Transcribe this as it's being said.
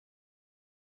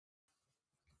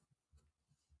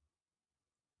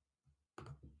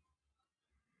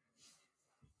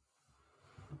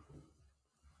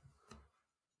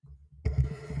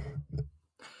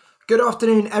Good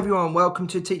afternoon, everyone. Welcome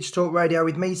to Teacher Talk Radio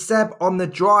with me, Seb, on the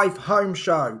Drive Home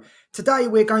Show. Today,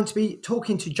 we're going to be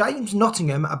talking to James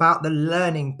Nottingham about the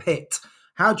learning pit.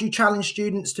 How do you challenge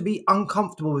students to be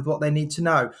uncomfortable with what they need to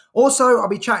know? Also, I'll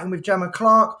be chatting with Gemma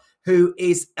Clark, who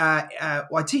is a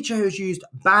teacher who has used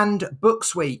Banned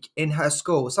Books Week in her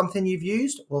school. Something you've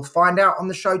used? We'll find out on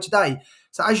the show today.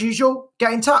 So, as usual,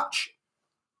 get in touch.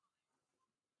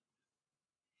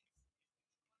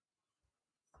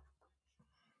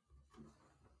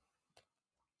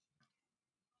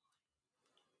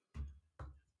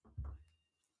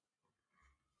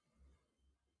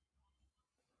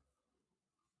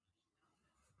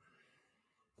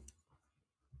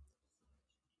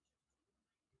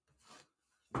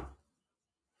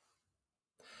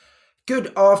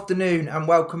 Good afternoon and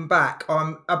welcome back.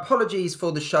 Apologies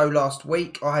for the show last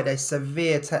week. I had a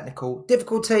severe technical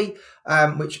difficulty,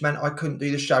 which meant I couldn't do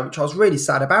the show, which I was really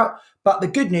sad about. But the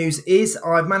good news is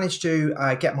I've managed to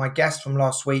get my guest from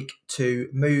last week to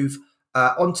move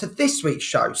onto this week's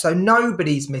show. So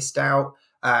nobody's missed out.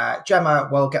 Gemma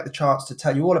will get the chance to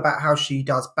tell you all about how she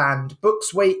does Banned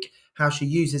Books Week, how she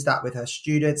uses that with her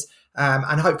students,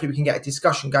 and hopefully we can get a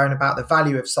discussion going about the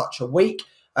value of such a week.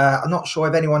 I'm not sure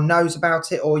if anyone knows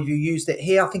about it or you used it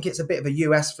here. I think it's a bit of a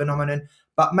US phenomenon,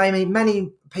 but maybe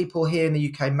many people here in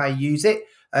the UK may use it.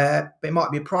 But it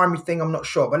might be a primary thing, I'm not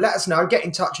sure. But let us know. Get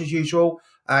in touch as usual.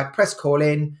 Press call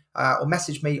in or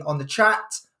message me on the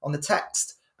chat, on the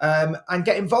text, and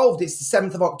get involved. It's the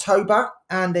 7th of October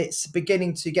and it's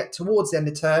beginning to get towards the end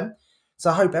of term. So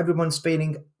I hope everyone's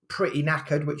feeling pretty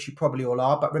knackered, which you probably all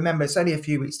are. But remember, it's only a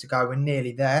few weeks to go. We're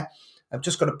nearly there. I've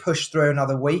just got to push through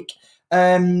another week.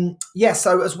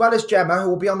 So as well as Gemma, who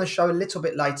will be on the show a little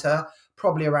bit later,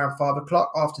 probably around 5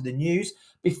 o'clock after the news.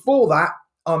 Before that,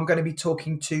 I'm going to be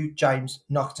talking to James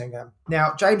Nottingham.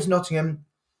 Now, James Nottingham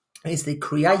is the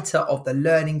creator of the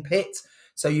Learning Pit.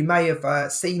 So you may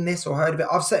have seen this or heard of it.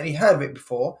 I've certainly heard of it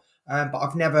before, but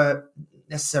I've never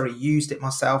necessarily used it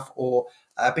myself or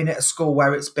been at a school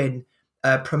where it's been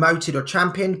promoted or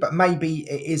championed, but maybe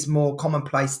it is more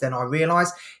commonplace than I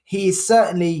realise. He is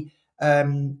certainly...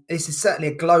 this is certainly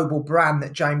a global brand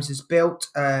that James has built.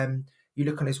 You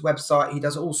look on his website, he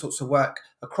does all sorts of work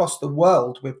across the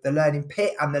world with the Learning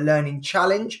Pit and the Learning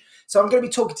Challenge. So I'm going to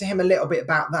be talking to him a little bit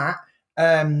about that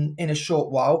in a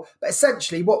short while. But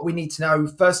essentially what we need to know,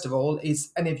 first of all,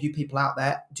 is any of you people out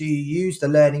there, do you use the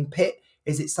Learning Pit?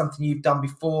 Is it something you've done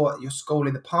before at your school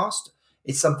in the past?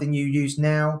 Is it something you use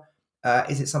now?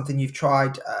 Is it something you've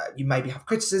tried? You maybe have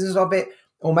criticisms of it.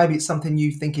 Or maybe it's something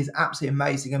you think is absolutely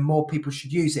amazing and more people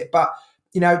should use it. But,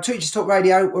 Teachers Talk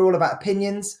Radio, we're all about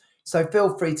opinions. So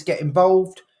feel free to get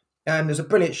involved. There's a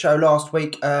brilliant show last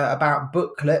week about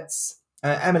booklets,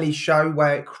 Emily's show,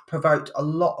 where it provoked a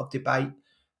lot of debate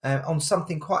on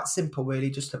something quite simple, really,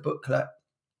 just a booklet.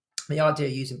 The idea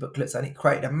of using booklets, and it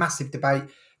created a massive debate.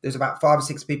 There's about 5 or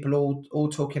 6 people all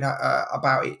talking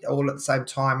about it all at the same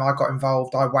time. I got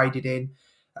involved. I waded in.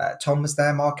 Tom was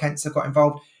there. Mark Henser got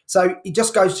involved. So it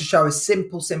just goes to show a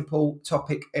simple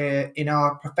topic in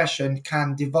our profession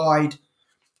can divide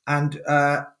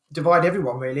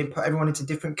everyone, really, and put everyone into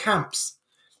different camps,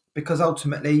 because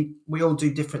ultimately we all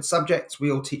do different subjects, we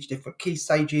all teach different key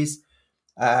stages,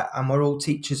 and we're all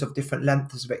teachers of different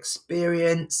lengths of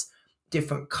experience,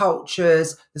 different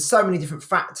cultures. There's so many different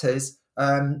factors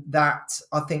that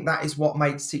I think that is what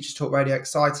makes Teachers Talk Radio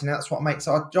exciting. That's what makes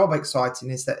our job exciting,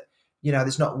 is that,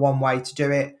 there's not one way to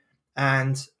do it.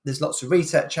 And there's lots of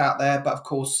research out there, but of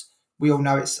course we all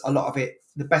know it's a lot of it.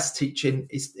 The best teaching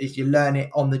is you learn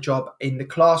it on the job in the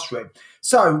classroom.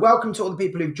 So welcome to all the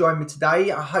people who've joined me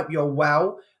today. I hope you're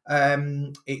well.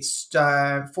 It's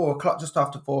 4 o'clock, just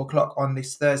after 4 o'clock on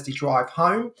this Thursday drive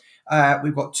home.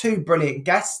 We've got 2 brilliant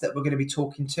guests that we're going to be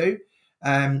talking to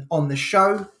on the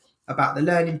show about the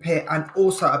Learning Pit and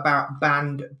also about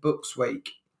Banned Books Week,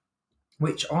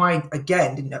 which I,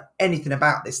 again, didn't know anything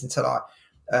about this until I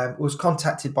was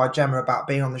contacted by Gemma about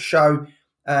being on the show.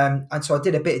 And so I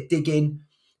did a bit of digging,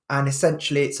 and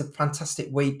essentially it's a fantastic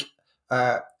week.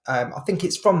 I think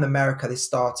it's from America this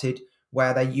started,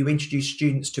 where you introduce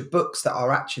students to books that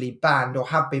are actually banned or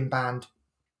have been banned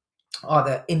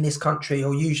either in this country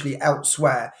or usually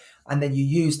elsewhere. And then you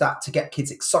use that to get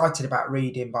kids excited about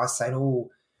reading by saying, oh,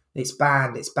 it's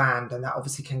banned. And that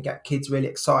obviously can get kids really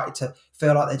excited to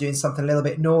feel like they're doing something a little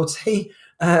bit naughty.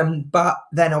 But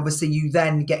then obviously you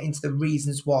then get into the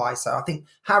reasons why. So I think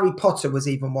Harry Potter was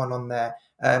even one on there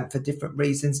for different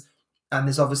reasons. And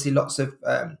there's obviously lots of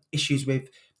issues with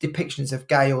depictions of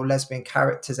gay or lesbian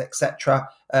characters, etc.,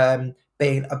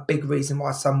 being a big reason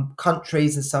why some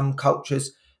countries and some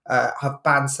cultures have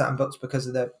banned certain books because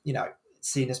of the,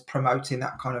 seen as promoting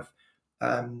that kind of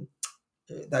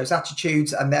those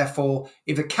attitudes, and therefore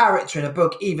if a character in a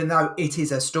book, even though it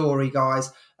is a story,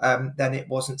 guys, then it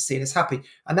wasn't seen as happy.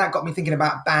 And that got me thinking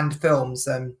about banned films,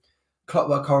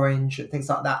 Clockwork Orange and things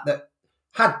like that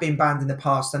had been banned in the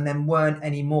past and then weren't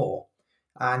anymore.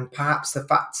 And perhaps the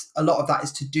fact a lot of that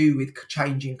is to do with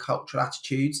changing cultural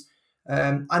attitudes,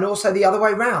 and also the other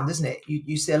way around, isn't it?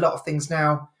 You see a lot of things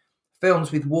now,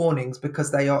 films with warnings,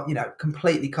 because they are,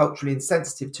 completely culturally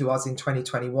insensitive to us in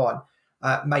 2021,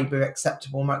 maybe more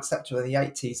acceptable in the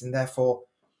 80s. And therefore,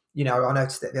 I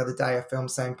noticed it the other day, a film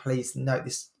saying, please note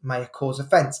this may cause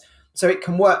offence. So it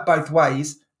can work both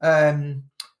ways.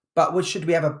 But should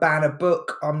we ever ban a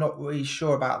book? I'm not really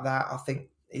sure about that. I think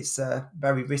it's a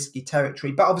very risky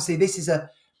territory. But obviously this is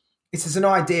an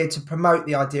idea to promote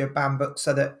the idea of banned books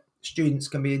so that students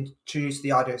can be introduced to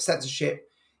the idea of censorship,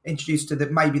 introduced to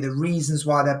maybe the reasons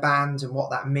why they're banned and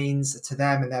what that means to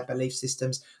them and their belief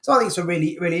systems. So I think it's a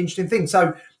really, really interesting thing.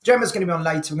 So Gemma's going to be on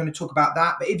later. We're going to talk about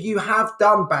that. But if you have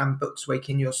done Banned Books Week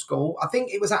in your school, I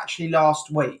think it was actually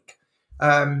last week.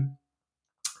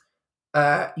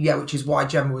 Which is why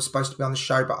Gemma was supposed to be on the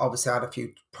show, but obviously I had a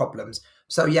few problems.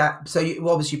 So you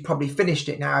obviously probably finished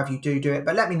it now if you do it.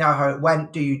 But let me know how it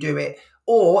went. Do you do it?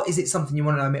 Or is it something you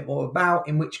want to know a bit more about?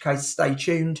 In which case, stay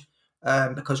tuned.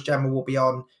 Because Gemma will be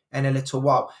on in a little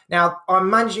while. Now, I'm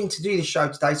managing to do the show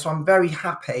today, so I'm very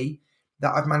happy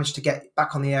that I've managed to get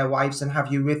back on the airwaves and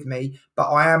have you with me. But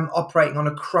I am operating on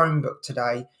a Chromebook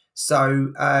today,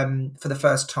 so for the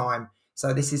first time.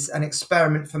 So this is an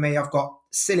experiment for me. I've got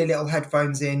silly little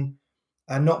headphones in,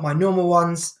 not my normal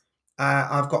ones.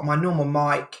 I've got my normal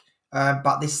mic,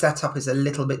 but this setup is a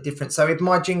little bit different. So if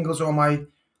my jingles or my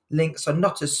links are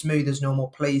not as smooth as normal,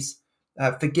 please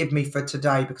forgive me for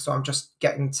today, because I'm just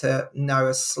getting to know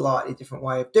a slightly different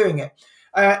way of doing it.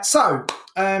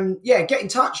 Get in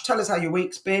touch. Tell us how your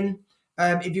week's been.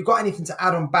 If you've got anything to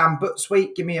add on Banned Books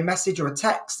Week, give me a message or a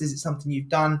text. Is it something you've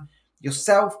done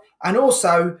yourself? And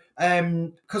also,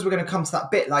 because we're going to come to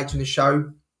that bit later in the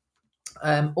show,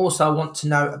 also I want to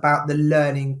know about the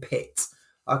Learning Pit.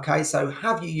 Okay, so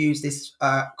have you used this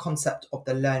concept of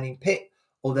the Learning Pit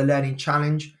or the Learning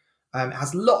Challenge? It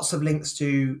has lots of links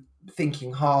to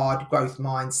thinking hard, growth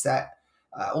mindset,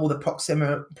 all the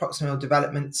proximal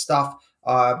development stuff,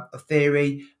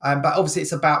 theory. But obviously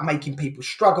it's about making people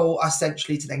struggle,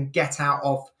 essentially, to then get out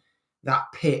of that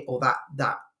pit, or that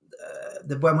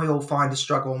when we all find a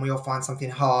struggle and we all find something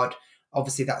hard,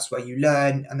 obviously that's where you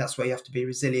learn, and that's where you have to be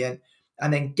resilient,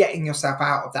 and then getting yourself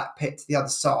out of that pit to the other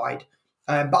side.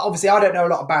 But obviously I don't know a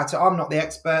lot about it. I'm not the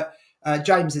expert.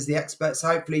 James is the expert. So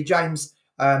hopefully James,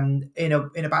 in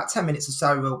about 10 minutes or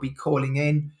so, will be calling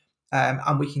in,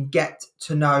 and we can get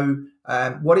to know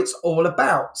what it's all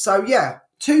about. So yeah,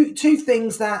 two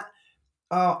things that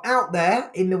are out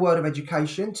there in the world of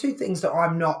education, two things that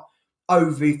I'm not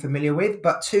overly familiar with,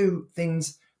 but two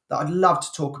things that I'd love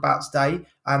to talk about today,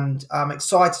 and I'm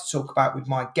excited to talk about with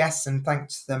my guests, and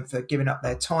thanks to them for giving up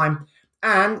their time,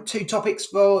 and two topics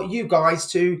for you guys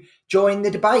to join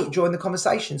the debate, join the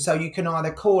conversation. So you can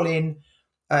either call in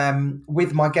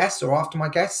with my guests or after my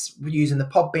guests using the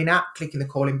Podbean app, clicking the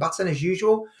call in button as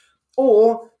usual,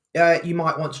 or you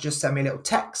might want to just send me a little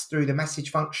text through the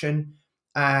message function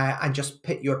and just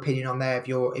put your opinion on there if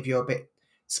you're a bit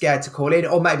scared to call in,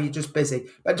 or maybe you're just busy.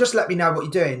 But just let me know what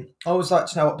you're doing. I always like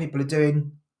to know what people are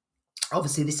doing.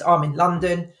 Obviously, I'm in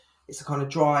London. It's a kind of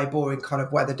dry, boring kind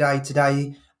of weather day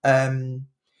today.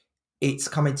 It's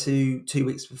coming to 2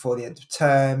 weeks before the end of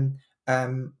term.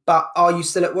 But are you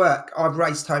still at work? I've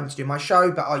raced home to do my show,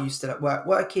 but are you still at work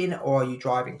working, or are you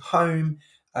driving home?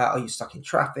 Are you stuck in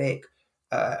traffic?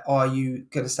 Are you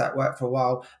going to stay at work for a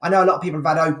while? I know a lot of people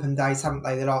have had open days, haven't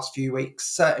they, the last few weeks?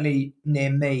 Certainly near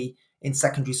me in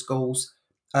secondary schools,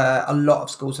 a lot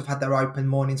of schools have had their open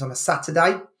mornings on a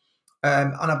Saturday.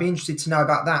 And I'd be interested to know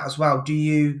about that as well.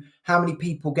 How many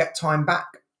people get time back?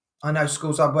 I know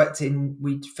schools I've worked in,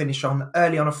 we'd finish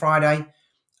early on a Friday,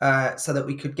 so that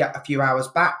we could get a few hours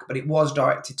back, but it was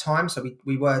directed time. So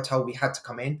we were told we had to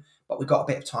come in, but we got a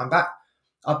bit of time back.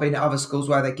 I've been at other schools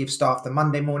where they give staff the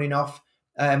Monday morning off.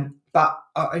 But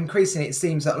increasingly, it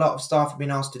seems that a lot of staff have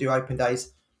been asked to do open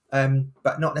days,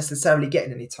 but not necessarily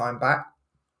getting any time back.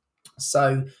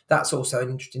 So that's also an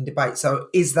interesting debate. So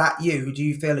is that you? Do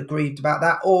you feel aggrieved about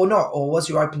that or not? Or was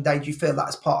your open day, do you feel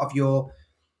that's part of your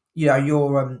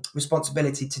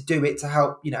responsibility to do it, to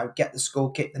help, get the school,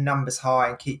 keep the numbers high,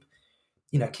 and keep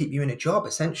you in a job,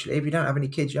 essentially? If you don't have any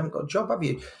kids, you haven't got a job, have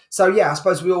you? So yeah, I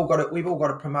suppose we've all got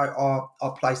to promote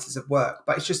our places of work,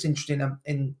 but it's just interesting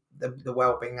in the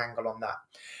well-being angle on that.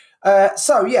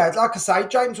 So yeah, like I say,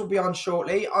 James will be on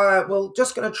shortly. We're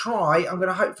just going to try. I'm going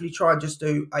to hopefully try and just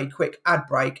do a quick ad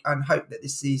break and hope that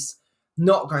this is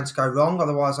not going to go wrong.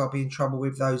 Otherwise, I'll be in trouble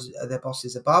with those their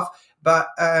bosses above. But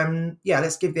yeah,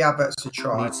 let's give the adverts a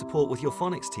try. Need support with your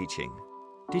phonics teaching?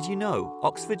 Did you know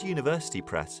Oxford University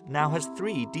Press now has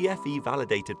 3 DFE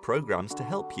validated programs to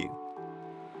help you?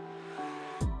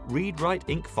 Read Write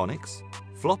Inc Phonics,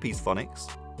 Floppy's Phonics,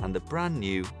 and the brand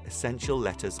new Essential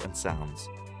Letters and Sounds.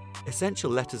 Essential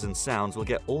Letters and Sounds will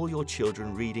get all your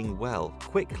children reading well,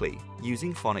 quickly,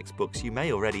 using phonics books you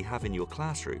may already have in your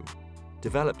classroom.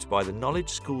 Developed by the Knowledge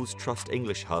Schools Trust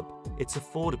English Hub, it's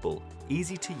affordable,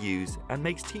 easy to use, and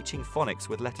makes teaching phonics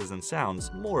with letters and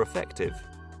sounds more effective.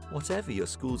 Whatever your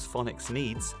school's phonics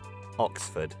needs,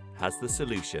 Oxford has the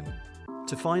solution.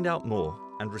 To find out more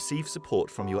and receive support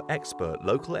from your expert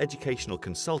local educational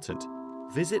consultant,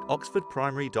 visit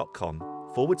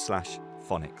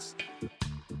oxfordprimary.com/phonics.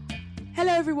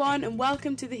 Hello everyone and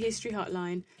welcome to the History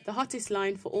Hotline, the hottest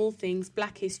line for all things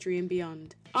Black history and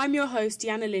beyond. I'm your host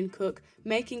Deanna Lynn Cook,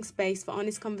 making space for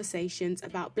honest conversations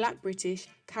about Black British,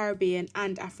 Caribbean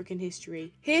and African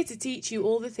history. Here to teach you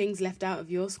all the things left out of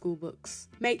your school books.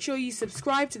 Make sure you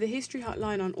subscribe to the History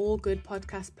Hotline on all good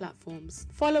podcast platforms.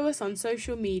 Follow us on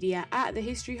social media at the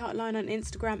History Hotline on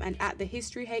Instagram and at the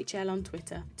History HL on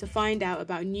Twitter to find out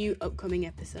about new upcoming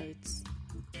episodes.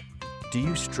 Do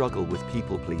you struggle with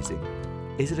people pleasing?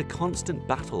 Is it a constant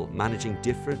battle managing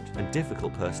different and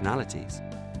difficult personalities?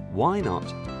 Why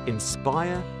not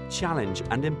inspire, challenge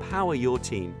and empower your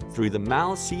team through the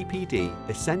MAL CPD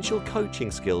Essential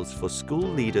Coaching Skills for School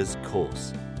Leaders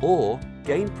course, or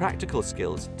gain practical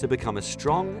skills to become a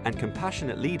strong and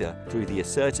compassionate leader through the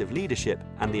Assertive Leadership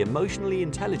and the Emotionally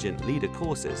Intelligent Leader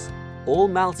courses. All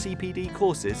MAL CPD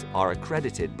courses are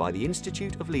accredited by the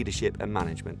Institute of Leadership and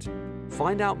Management.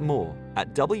 Find out more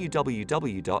at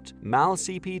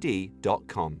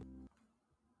www.malcpd.com.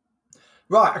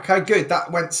 Right, okay, good.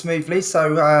 That went smoothly.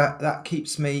 So that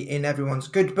keeps me in everyone's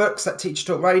good books at Teacher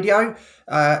Talk Radio.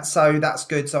 So that's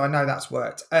good. So I know that's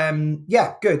worked.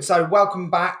 Yeah, good. So welcome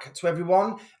back to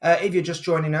everyone. If you're just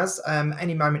joining us,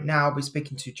 any moment now, I'll be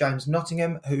speaking to James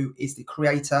Nottingham, who is the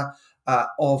creator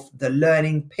of the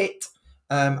Learning Pit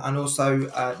and also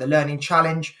the Learning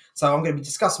Challenge. So I'm going to be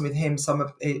discussing with him some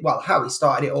of it, well, how he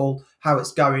started it all, how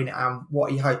it's going, and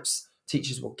what he hopes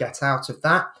teachers will get out of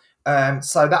that.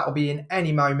 So that will be in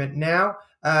any moment now.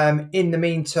 In the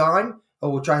meantime,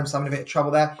 James having a bit of trouble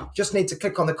there. Just need to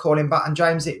click on the call-in button.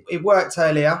 James, it worked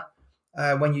earlier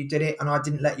when you did it, and I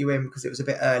didn't let you in because it was a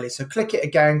bit early. So click it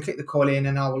again, click the call-in,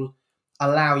 and I will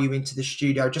allow you into the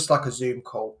studio, just like a Zoom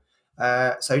call.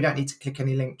 So you don't need to click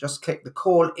any link. Just click the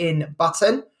call-in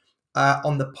button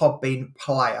on the Podbean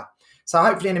player. So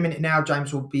hopefully in a minute now,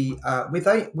 James will be with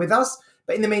us.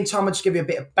 But in the meantime, I'll just give you a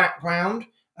bit of background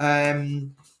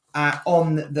on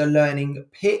the Learning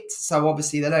Pit. So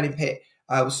obviously the Learning Pit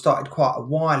was started quite a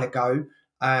while ago.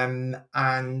 And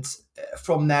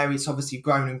from there, it's obviously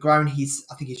grown and grown. I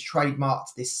think he's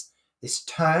trademarked this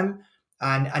term.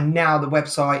 And now the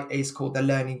website is called the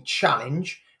Learning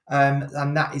Challenge.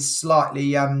 And that is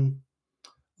slightly... it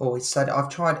said, I've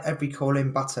tried every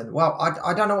call-in button. Well,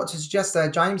 I don't know what to suggest there,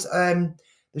 James. There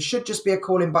should just be a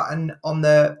call-in button on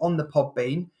the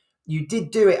Podbean. You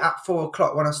did do it at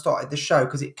 4:00 when I started the show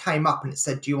because it came up and it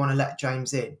said, do you want to let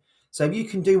James in? So if you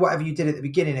can do whatever you did at the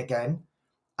beginning again,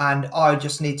 and I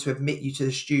just need to admit you to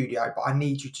the studio, but I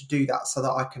need you to do that so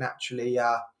that I can actually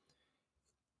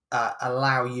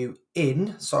allow you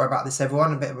in. Sorry about this,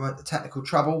 everyone. A bit of a technical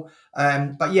trouble.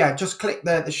 But yeah, just click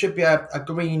there. There should be a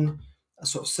green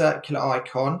sort of circular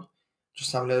icon.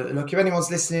 Just having a look. If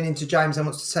anyone's listening into James and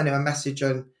wants to send him a message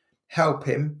and help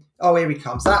him. Oh, here he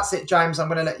comes. That's it, James. I'm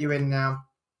going to let you in now.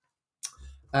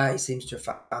 He seems to have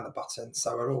found the button,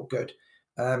 so we're all good.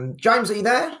 James, are you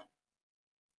there?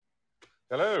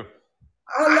 Hello.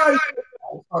 Hello.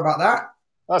 Sorry about that.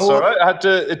 That's all right.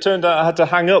 It turned out I had to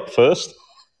hang up first.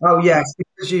 Oh, yes,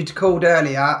 because you'd called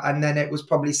earlier and then it was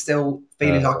probably still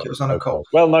feeling like it was on a call.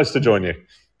 Well, nice to join you.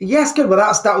 Yes, good. Well,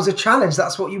 that was a challenge.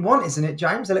 That's what you want, isn't it,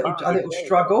 James? A little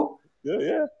struggle.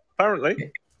 Yeah,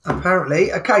 apparently.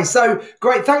 Apparently. Okay, so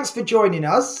great. Thanks for joining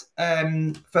us,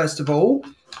 first of all.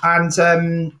 And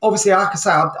obviously, like I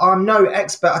say, I'm no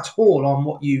expert at all on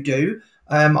what you do.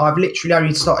 I've literally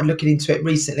only started looking into it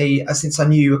recently since I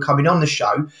knew you were coming on the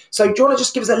show. So do you want to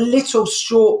just give us a little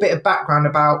short bit of background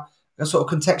about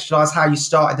sort of contextualise how you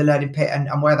started the Learning Pit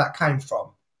and where that came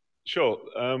from? Sure.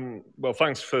 Well,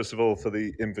 thanks first of all for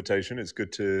the invitation. It's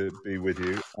good to be with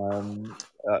you.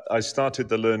 I started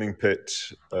the Learning Pit.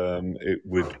 It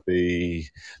would be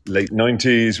late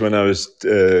 90s when I was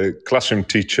a classroom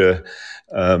teacher.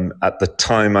 At the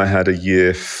time, I had a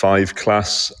year 5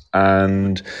 class,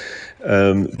 and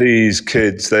these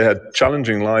kids, they had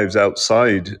challenging lives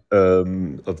outside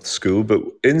of the school, but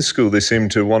in school they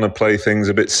seemed to want to play things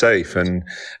a bit safe, and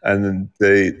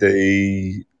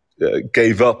they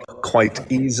gave up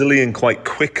quite easily and quite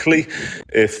quickly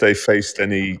if they faced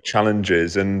any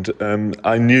challenges. And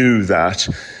I knew that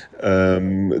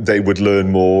they would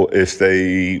learn more if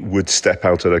they would step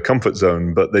out of their comfort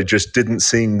zone, but they just didn't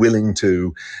seem willing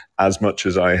to as much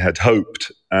as I had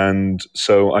hoped. And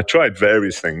so I tried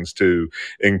various things to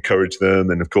encourage them.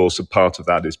 And of course, a part of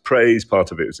that is praise,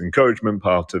 part of it was encouragement,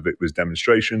 part of it was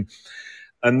demonstration.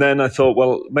 And then I thought,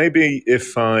 well, maybe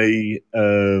if I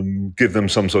give them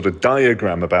some sort of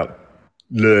diagram about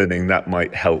learning, that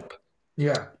might help.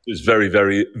 Yeah. It was very,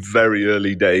 very, very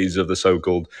early days of the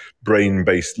so-called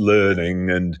brain-based learning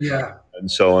and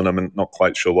so on. I'm not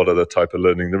quite sure what other type of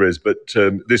learning there is, but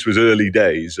this was early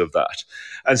days of that.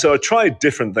 And so I tried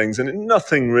different things, and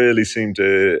nothing really seemed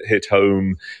to hit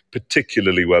home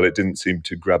particularly well. It didn't seem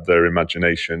to grab their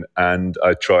imagination. And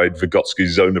I tried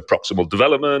Vygotsky's zone of proximal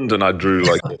development, and I drew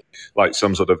like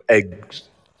some sort of egg.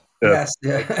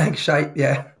 Egg shape,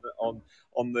 yeah.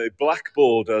 On the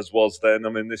blackboard as was then. I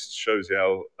mean, this shows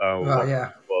you how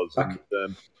it was.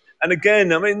 And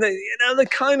again, I mean, they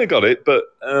kind of got it, but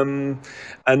and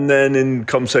then in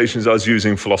conversations, I was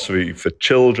using philosophy for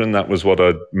children. That was what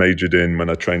I majored in when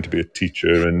I trained to be a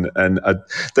teacher. And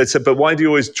they said, but why do you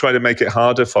always try to make it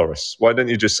harder for us? Why don't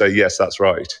you just say, yes, that's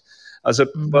right? I said,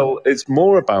 well, it's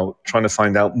more about trying to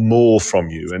find out more from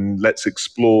you, and let's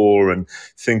explore and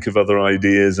think of other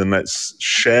ideas, and let's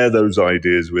share those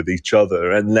ideas with each other,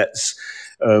 and let's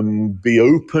be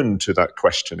open to that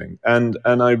questioning. And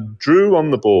I drew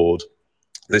on the board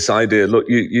this idea, look,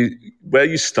 you where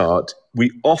you start,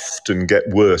 we often get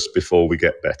worse before we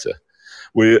get better.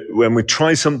 When we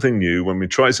try something new, when we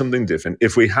try something different,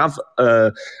 if we have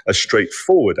a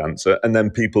straightforward answer and then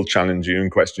people challenge you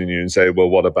and question you and say, well,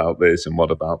 what about this and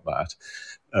what about that?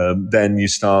 Then you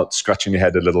start scratching your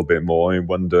head a little bit more and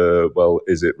wonder, well,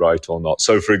 is it right or not?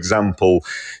 So, for example,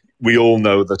 we all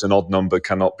know that an odd number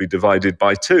cannot be divided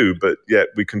by 2, but yet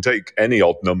we can take any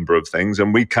odd number of things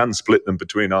and we can split them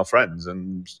between our friends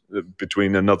and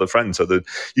between another friend, so that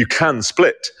you can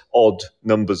split odd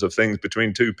numbers of things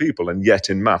between 2 people. And yet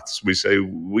in maths, we say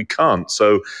we can't.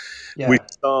 So we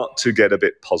start to get a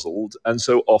bit puzzled. And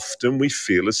so often we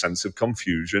feel a sense of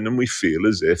confusion, and we feel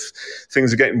as if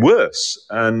things are getting worse.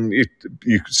 And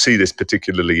you see this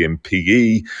particularly in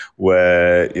PE,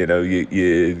 where,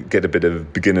 you get a bit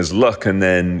of beginner's luck, and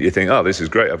then you think, oh, this is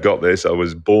great, I've got this, I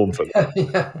was born for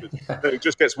that. It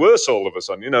just gets worse all of a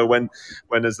sudden.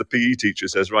 When as the PE teacher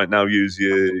says, right now use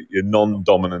your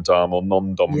non-dominant arm or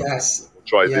non-dominant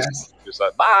try this. It's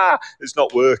like, it's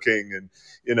not working. And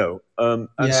so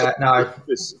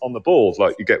this on the board,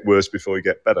 like, you get worse before you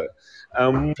get better.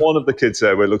 One of the kids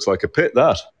there, where it looks like a pit,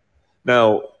 that.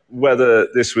 Now, whether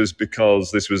this was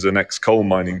because this was an ex-coal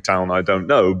mining town, I don't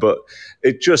know, but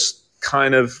it just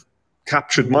kind of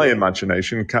captured my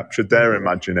imagination, captured their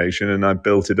imagination, and I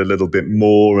built it a little bit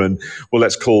more. And, well,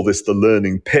 let's call this the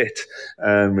Learning Pit.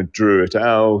 And we drew it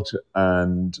out,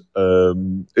 and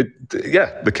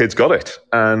the kids got it.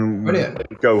 And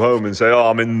we'd go home and say, oh,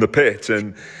 I'm in the pit.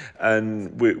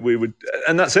 And we would,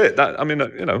 and that's it.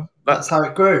 That's how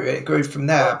it grew. It grew from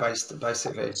there,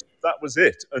 basically. That was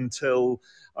it, until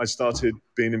I started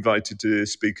being invited to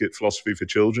speak at Philosophy for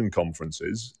Children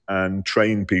conferences and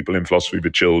train people in philosophy for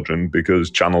children,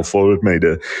 because Channel 4 had made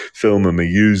a film of me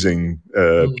using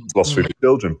philosophy for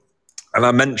children. And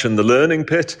I mentioned the Learning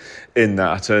Pit in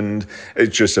that, and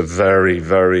it's just a very,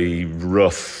 very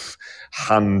rough,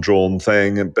 hand-drawn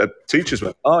thing. But teachers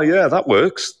went, oh, yeah, that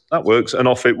works. And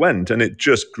off it went. And it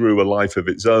just grew a life of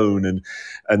its own.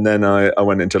 And then I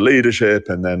went into leadership,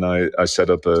 and then I set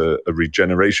up a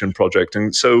regeneration project.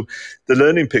 And so the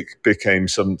Learning Pit became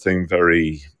something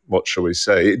very, what shall we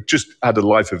say, it just had a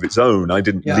life of its own. I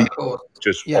didn't leave it,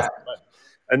 just off it went.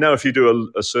 And now if you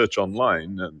do a search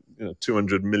online,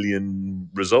 200 million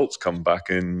results come back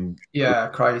in. Yeah,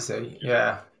 crazy.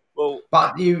 Yeah.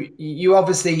 But you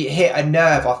obviously hit a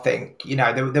nerve, I think.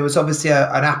 There was obviously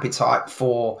an appetite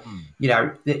for,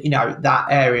 that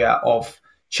area of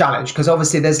challenge, because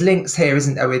obviously there's links here,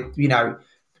 isn't there, with,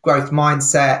 growth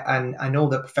mindset and all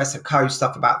the Professor Coe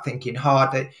stuff about thinking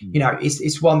hard. That,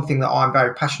 it's one thing that I'm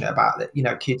very passionate about,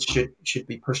 that, kids should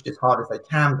be pushed as hard as they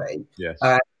can be. Yes.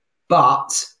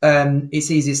 But it's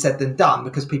easier said than done,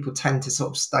 because people tend to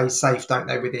sort of stay safe, don't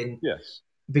they, within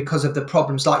because of the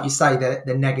problems, like you say, the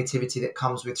negativity that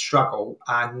comes with struggle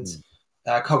and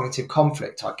cognitive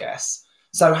conflict, I guess.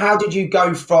 So how did you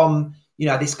go from,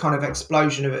 this kind of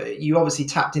explosion of it? You obviously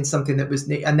tapped in something that was,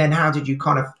 and then how did you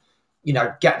kind of,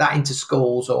 get that into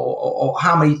schools, or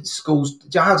how many schools,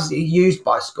 how is it used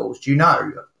by schools? Do you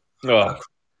know? Oh,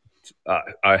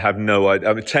 I have no idea.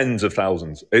 I mean, tens of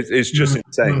thousands. It's just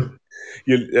insane.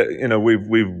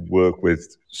 We work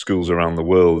with schools around the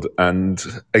world, and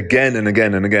again and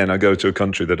again and again, I go to a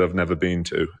country that I've never been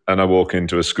to, and I walk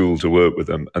into a school to work with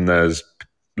them, and there's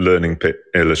learning pit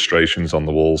illustrations on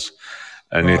the walls,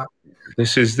 and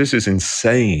this is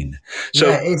insane. So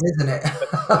it is, isn't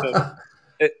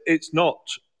it? It's not.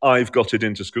 I've got it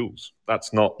into schools.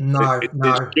 That's not. No.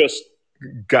 It's just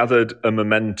gathered a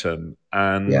momentum,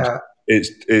 and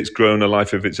it's grown a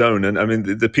life of its own. And I mean,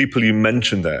 the people you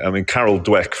mentioned there, I mean, Carol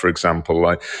Dweck, for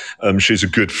example, she's a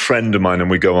good friend of mine, and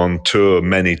we go on tour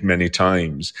many, many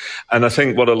times. And I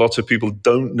think what a lot of people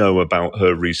don't know about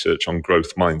her research on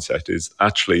growth mindset is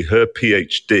actually her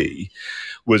PhD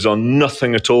was on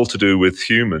nothing at all to do with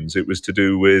humans. It was to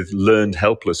do with learned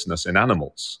helplessness in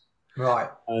animals. Right.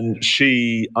 And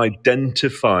she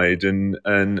identified and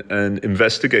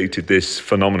investigated this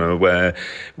phenomenon where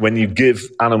when you give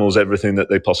animals everything that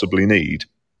they possibly need,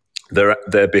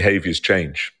 their behaviors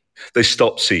change. They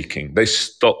stop seeking, they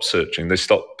stop searching, they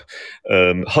stop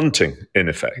hunting, in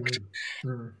effect.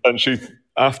 And she,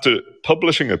 after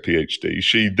publishing a PhD,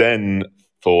 she then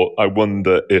thought, I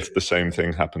wonder if the same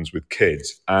thing happens with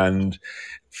kids. And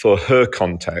for her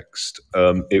context,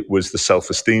 it was the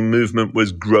self-esteem movement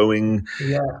was growing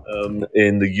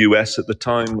in the US at the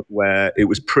time, where it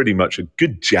was pretty much a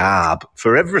good job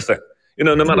for everything.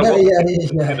 No matter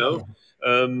what.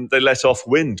 They let off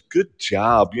wind. Good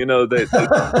job. They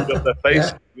put up their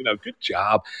face. Good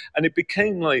job. And it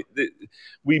became like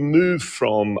we moved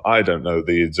from, I don't know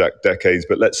the exact decades,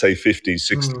 but let's say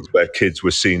 50s, 60s, where kids were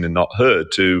seen and not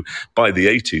heard, to by the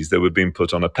 80s they were being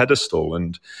put on a pedestal.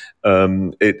 And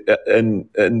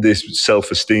this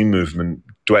self-esteem movement,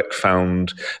 Dweck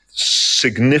found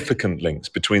significant links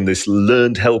between this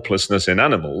learned helplessness in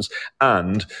animals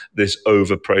and this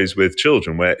overpraise with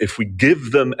children, where if we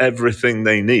give them everything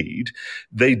they need,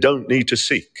 they don't need to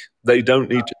seek, they don't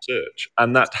need to search.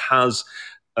 And that has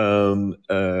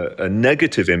a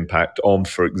negative impact on,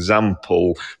 for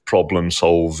example, problem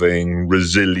solving,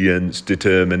 resilience,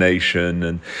 determination.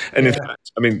 And in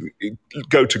fact, I mean,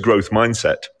 go to growth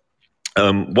mindset.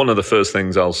 One of the first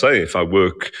things I'll say if I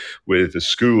work with a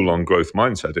school on growth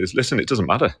mindset is, listen, it doesn't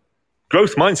matter.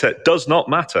 Growth mindset does not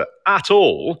matter at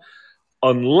all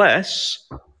unless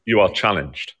you are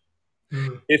challenged.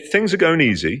 If things are going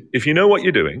easy, if you know what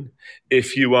you're doing,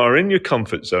 if you are in your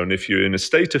comfort zone, if you're in a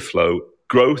state of flow,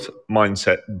 growth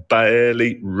mindset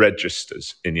barely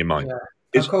registers in your mind.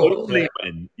 It's only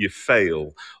when you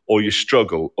fail or you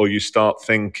struggle or you start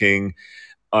thinking,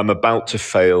 I'm about to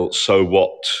fail, so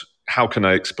what? How can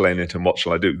I explain it and what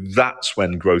shall I do? That's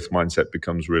when growth mindset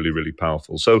becomes really, really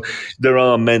powerful. So there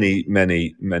are many,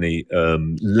 many, many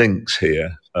links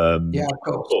here. Of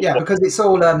course. Because it's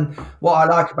all, what I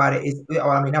like about it is,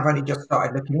 I mean, I've only just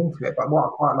started looking into it, but what I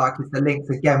quite like is the links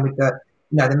again with the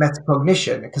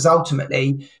metacognition, because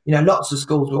ultimately, lots of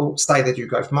schools will say they do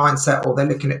growth mindset or they're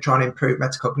looking at trying to improve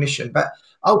metacognition. But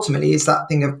ultimately, it's that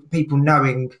thing of people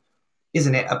knowing,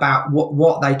 isn't it, about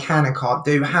what they can and can't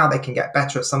do, how they can get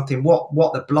better at something, what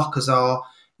the blockers are,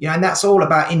 and that's all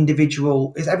about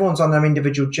individual. Everyone's on their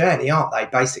individual journey, aren't they?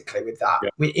 Basically, with that,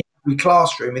 with every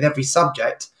classroom, with every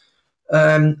subject,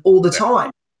 all the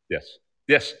time.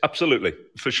 Yes, absolutely,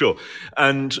 for sure.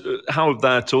 And how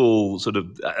that all sort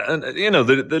of,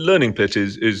 the learning pit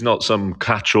is not some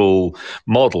catch-all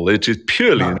model. It is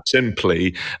purely and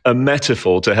simply a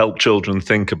metaphor to help children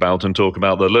think about and talk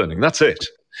about their learning. That's it.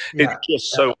 It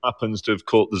just so happens to have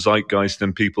caught the zeitgeist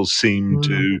and people seem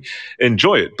to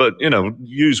enjoy it. But,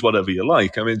 use whatever you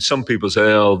like. I mean, some people say,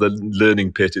 the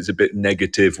learning pit is a bit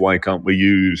negative. Why can't we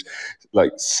use,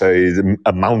 like, say,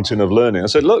 a mountain of learning? I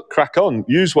said, look, crack on.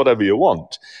 Use whatever you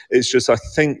want. It's just I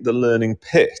think the learning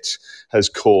pit has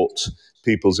caught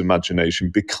people's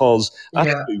imagination because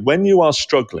actually when you are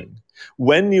struggling,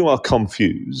 when you are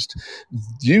confused,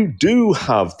 you do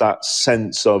have that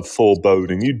sense of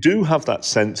foreboding. You do have that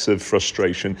sense of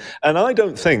frustration. And I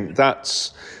don't think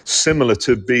that's similar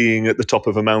to being at the top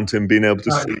of a mountain, being able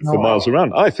to see for miles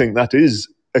around. I think that is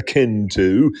akin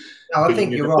to... No, I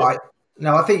think you're right.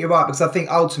 No, I think you're right, because I think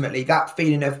ultimately that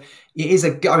feeling of, it is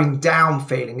a going down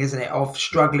feeling, isn't it? Of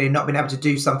struggling, not being able to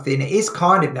do something. It is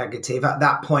kind of negative at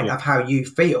that point of how you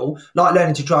feel, like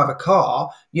learning to drive a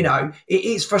car. It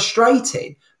is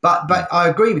frustrating. But I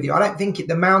agree with you. I don't think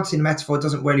the mountain metaphor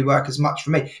doesn't really work as much for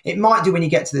me. It might do when you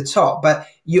get to the top, but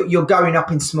you're going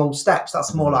up in small steps.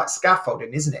 That's more like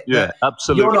scaffolding, isn't it? Yeah,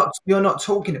 absolutely. You're not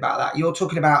talking about that. You're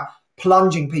talking about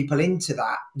plunging people into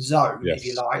that zone, if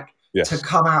you like. Yes. To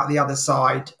come out the other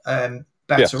side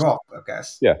better off, I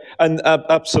guess. Yeah, and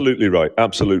absolutely right,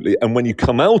 absolutely. And when you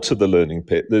come out of the learning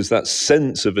pit, there's that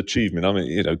sense of achievement. I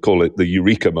mean, call it the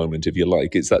eureka moment, if you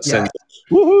like. It's that sense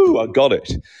of, woohoo, I got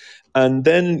it. And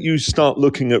then you start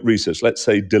looking at research. Let's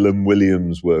say Dylan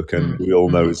Williams' work, and we all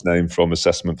know his name from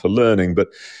Assessment for Learning. But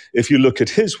if you look at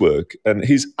his work, and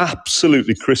he's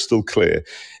absolutely crystal clear,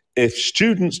 if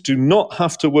students do not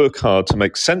have to work hard to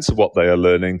make sense of what they are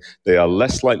learning, they are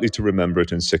less likely to remember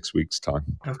it in 6 weeks' time.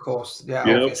 Of course,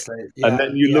 obviously. Yeah, and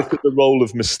then you look at the role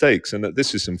of mistakes, and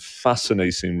this is some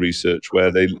fascinating research where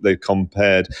they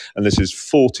compared, and this is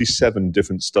 47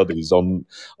 different studies on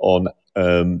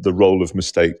the role of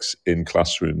mistakes in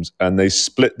classrooms, and they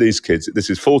split these kids. This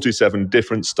is 47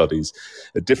 different studies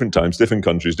at different times, different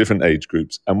countries, different age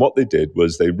groups, and what they did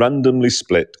was they randomly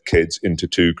split kids into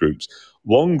two groups.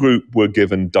 One group were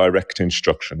given direct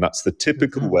instruction. That's the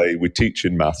typical way we teach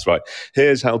in maths, right?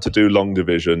 Here's how to do long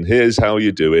division. Here's how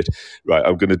you do it. Right,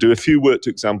 I'm going to do a few worked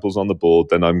examples on the board.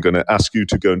 Then I'm going to ask you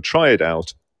to go and try it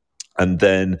out. And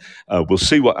then we'll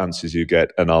see what answers you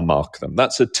get, and I'll mark them.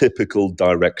 That's a typical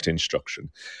direct instruction.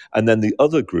 And then the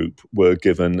other group were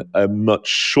given a much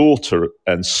shorter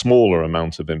and smaller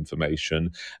amount of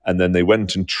information, and then they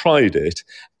went and tried it.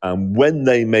 And when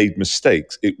they made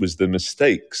mistakes, it was the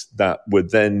mistakes that were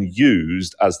then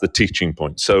used as the teaching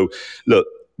point. So, look,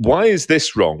 why is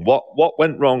this wrong? What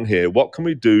went wrong here? What can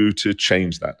we do to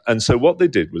change that? And so what they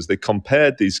did was they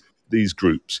compared these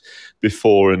groups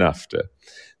before and after.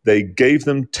 They gave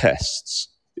them tests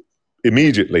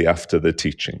immediately after the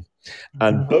teaching,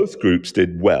 and both groups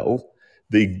did well.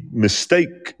 The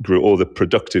mistake group, or the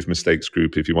productive mistakes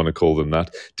group, if you want to call them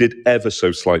that, did ever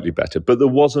so slightly better. But there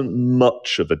wasn't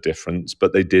much of a difference,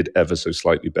 but they did ever so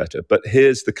slightly better. But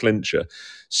here's the clincher.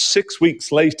 6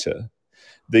 weeks later,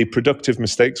 the productive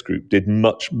mistakes group did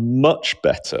much, much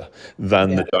better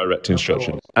than the direct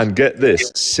instruction. And get this,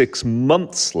 6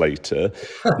 months later,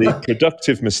 the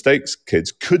productive mistakes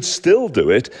kids could still do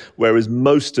it, whereas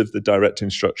most of the direct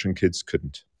instruction kids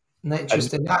couldn't.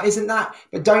 Interesting. Isn't that,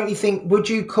 but don't you think, would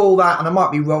you call that, and I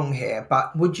might be wrong here,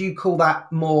 but would you call that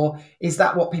more, is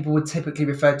that what people would typically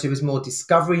refer to as more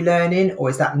discovery learning, or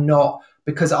is that not?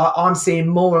 Because I'm seeing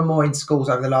more and more in schools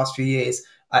over the last few years,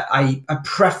 a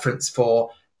preference for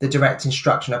the direct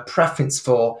instruction, a preference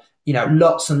for,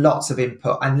 lots and lots of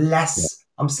input, and less,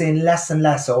 I'm seeing less and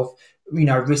less of,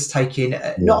 risk taking,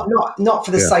 not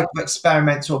for the sake of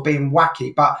experiments or being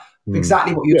wacky, but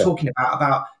exactly what you're talking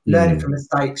about learning from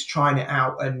mistakes, trying it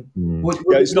out. And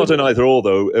it's not an either or,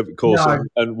 though, of course. No.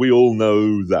 And we all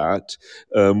know that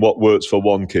what works for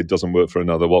one kid doesn't work for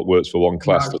another. What works for one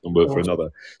class doesn't work for another.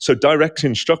 So direct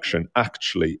instruction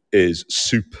actually is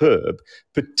superb,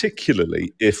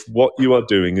 particularly if what you are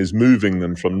doing is moving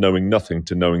them from knowing nothing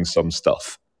to knowing some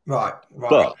stuff. Right.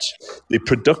 But the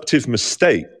productive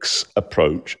mistakes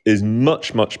approach is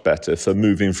much, much better for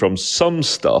moving from some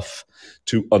stuff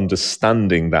to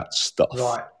understanding that stuff.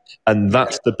 Right. And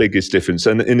that's the biggest difference.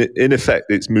 And in effect,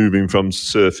 it's moving from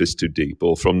surface to deep,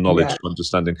 or from knowledge to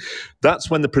understanding. That's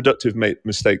when the productive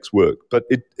mistakes work. But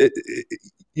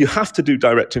you have to do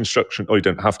direct instruction, or you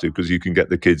don't have to, because you can get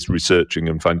the kids researching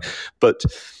and finding. But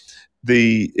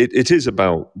it is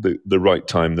about the right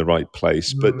time, the right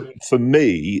place. But for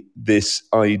me, this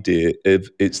idea of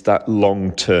it's that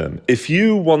long term. If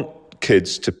you want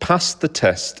kids to pass the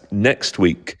test next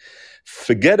week,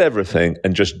 forget everything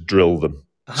and just drill them.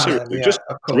 Seriously, just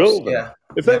drill them. Yeah.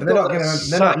 If they're not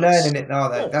learning it, are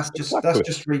they? That's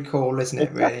just recall, isn't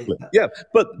it? Really? Yeah,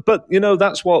 but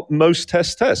that's what most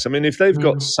tests test. I mean, if they've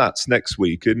got SATs next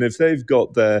week, and if they've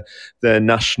got their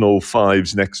national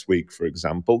fives next week, for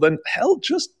example, then hell,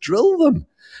 just drill them.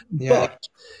 Yeah. But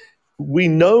we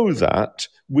know that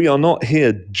we are not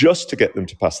here just to get them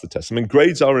to pass the test. I mean,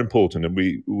 grades are important,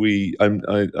 and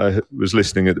I was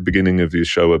listening at the beginning of your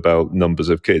show about numbers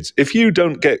of kids. If you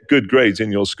don't get good grades in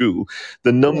your school,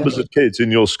 the numbers of kids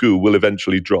in your school will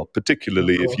eventually drop,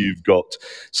 particularly if you've got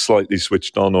slightly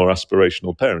switched on or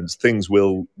aspirational parents. Things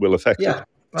will affect it.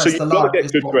 So you've got to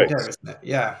get good grades. Isn't it?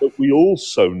 Yeah. But we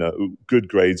also know good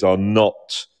grades are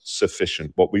not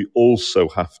sufficient. What we also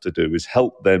have to do is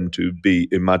help them to be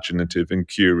imaginative and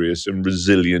curious and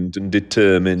resilient and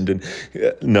determined and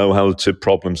know how to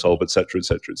problem solve, etc.,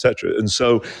 etc., etc. And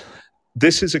so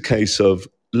this is a case of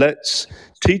let's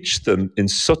teach them in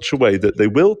such a way that they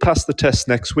will pass the test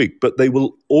next week, but they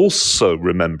will also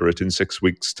remember it in 6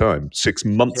 weeks' time, 6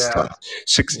 months' time,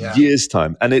 6 years'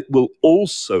 time. And it will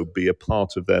also be a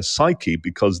part of their psyche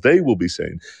because they will be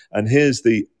saying, and here's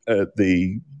the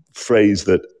phrase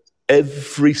that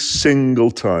every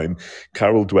single time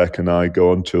Carol Dweck and I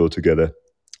go on tour together,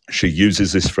 she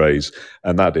uses this phrase,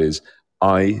 and that is,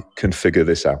 I can figure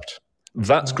this out.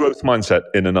 That's growth mindset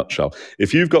in a nutshell.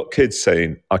 If you've got kids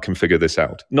saying, I can figure this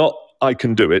out, not I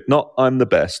can do it, not I'm the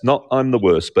best, not I'm the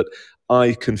worst, but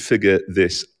I can figure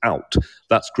this out.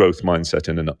 That's growth mindset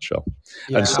in a nutshell.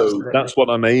 And so absolutely. That's what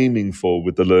I'm aiming for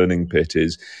with the Learning Pit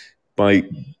is by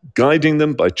guiding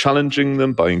them, by challenging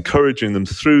them, by encouraging them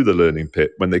through the Learning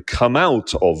Pit. When they come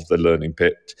out of the Learning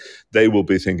Pit, they will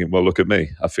be thinking, well, look at me,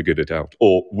 I figured it out.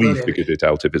 Or we figured it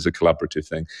out if it's a collaborative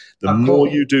thing. The more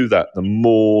you do that, the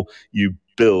more you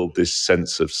build this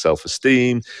sense of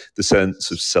self-esteem, the sense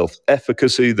of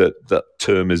self-efficacy, that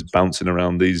term is bouncing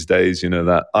around these days,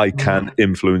 that I can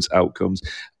influence outcomes.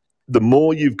 The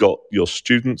more you've got your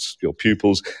students, your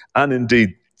pupils, and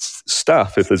indeed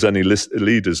staff, if there's any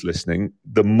leaders listening,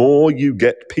 the more you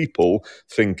get people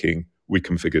thinking, we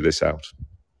can figure this out.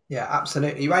 Yeah,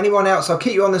 absolutely. Anyone else? I'll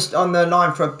keep you on the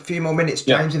line for a few more minutes,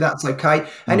 James, if that's okay.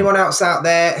 Anyone else out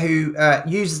there who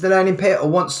uses the Learning Pit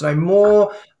or wants to know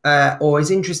more or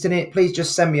is interested in it, please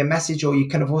just send me a message, or you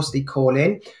can obviously call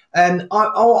in.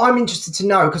 I'm interested to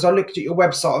know, because I looked at your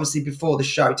website obviously before the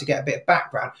show to get a bit of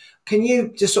background. Can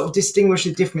you just sort of distinguish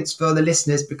the difference for the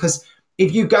listeners? Because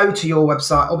if you go to your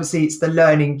website, obviously it's the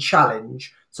Learning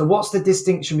Challenge. So what's the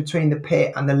distinction between the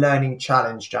Pit and the Learning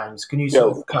Challenge, James? Can you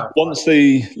sort of clarify? Once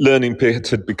the Learning Pit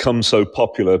had become so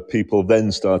popular, people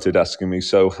then started asking me,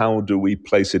 so how do we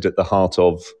place it at the heart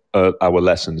of our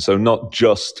lessons? So not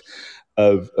just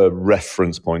a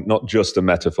reference point, not just a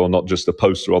metaphor, not just a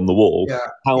poster on the wall.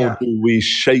 How do we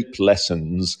shape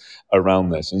lessons around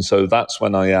this? And so that's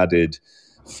when I added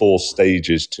 4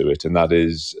 stages to it, and that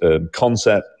is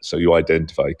concept. So you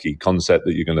identify a key concept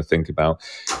that you're going to think about.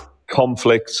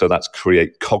 Conflict, so that's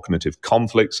create cognitive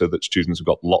conflict so that students have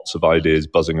got lots of ideas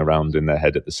buzzing around in their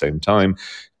head at the same time.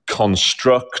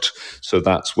 Construct, so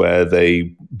that's where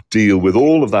they deal with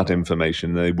all of that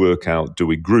information. They work out, do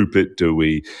we group it? Do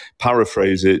we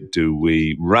paraphrase it? Do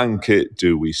we rank it?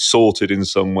 Do we sort it in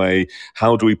some way?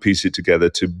 How do we piece it together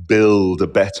to build a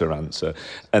better answer?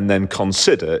 And then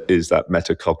consider is that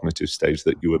metacognitive stage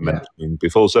that you were mentioning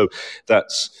before. So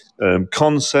that's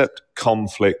concept,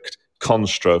 conflict,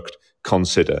 construct,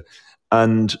 consider.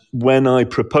 And when I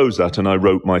proposed that, and I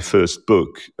wrote my first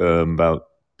book about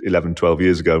 11, 12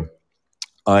 years ago,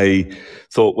 I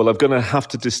thought, well, I'm going to have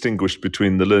to distinguish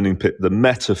between the Learning Pit, the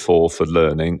metaphor for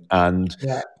learning, and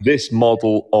this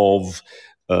model of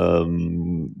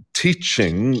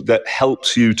teaching that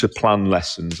helps you to plan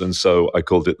lessons. And so I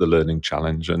called it the Learning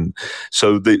Challenge. And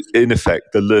so in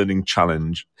effect, the Learning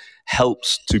Challenge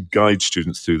helps to guide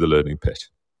students through the Learning Pit.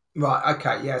 Right,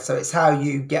 okay, yeah. So it's how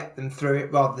you get them through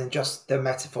it rather than just the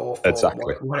metaphor for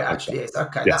what it actually is.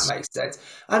 Okay, yes. That makes sense.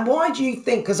 And why do you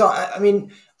think, because I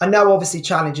mean, I know obviously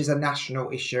challenge is a national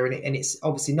issue and it's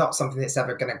obviously not something that's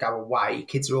ever going to go away.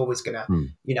 Kids are always going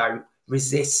to,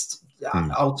 resist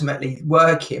ultimately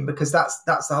working, because that's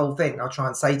the whole thing. I try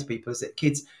and say to people is that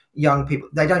kids, young people,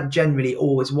 they don't generally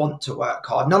always want to work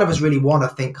hard. None of us really want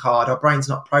to think hard. Our brain's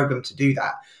not programmed to do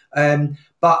that.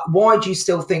 But why do you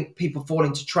still think people fall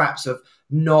into traps of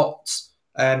not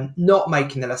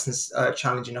making the lessons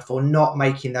challenging enough, or not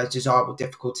making those desirable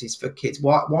difficulties for kids?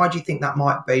 Why do you think that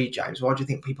might be, James? Why do you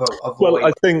think people avoid? Well,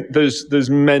 I think there's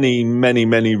many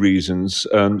reasons.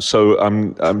 So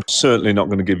I'm certainly not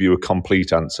going to give you a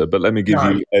complete answer, but let me give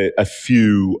you a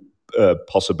few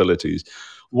possibilities.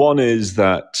 One is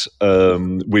that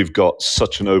we've got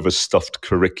such an overstuffed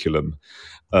curriculum.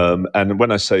 And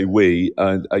when I say we,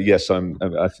 yes,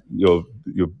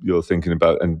 you're thinking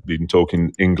about and been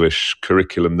talking English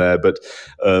curriculum there, but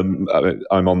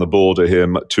I'm on the border here.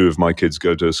 2 of my kids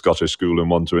go to a Scottish school and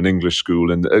 1 to an English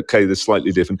school, and okay, they're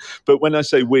slightly different. But when I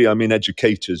say we, I mean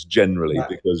educators generally,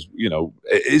 because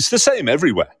it's the same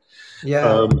everywhere.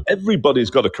 Yeah. Everybody's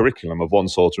got a curriculum of one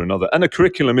sort or another. And a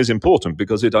curriculum is important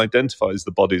because it identifies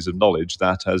the bodies of knowledge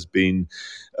that has been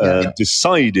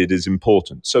decided is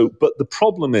important. So, but the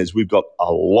problem is we've got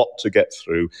a lot to get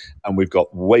through and we've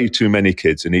got way too many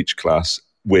kids in each class.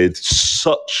 with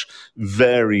such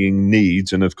varying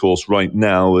needs. And of course, right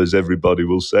now, as everybody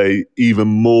will say, even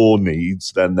more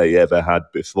needs than they ever had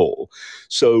before.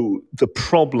 So the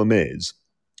problem is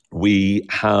we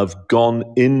have gone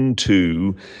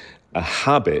into a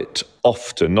habit,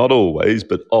 often, not always,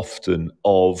 but often,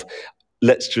 of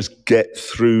let's just get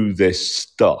through this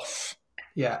stuff.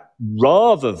 Yeah.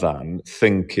 Rather than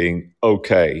thinking,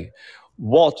 okay,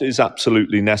 what is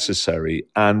absolutely necessary,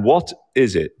 and what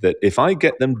is it that if I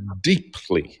get them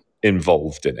deeply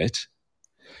involved in it,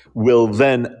 will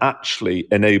then actually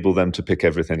enable them to pick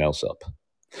everything else up.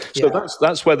 So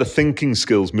that's where the thinking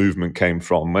skills movement came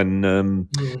from. When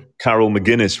Carol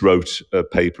McGuinness wrote a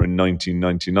paper in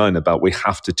 1999 about we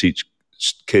have to teach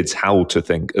kids how to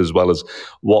think as well as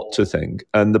what to think.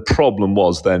 And the problem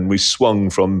was then we swung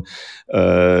from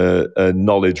a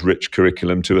knowledge-rich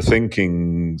curriculum to a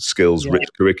thinking skills-rich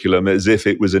curriculum as if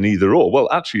it was an either-or.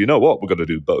 Well, actually, you know what? We've got to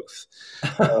do both.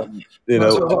 That's what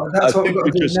we've got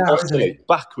to do now, isn't it?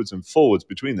 Backwards and forwards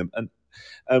between them.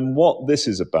 And what this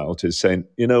is about is saying,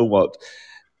 you know what?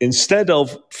 Instead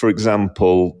of, for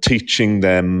example, teaching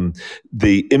them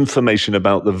the information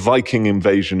about the Viking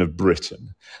invasion of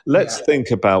Britain, let's think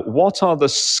about what are the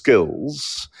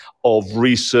skills of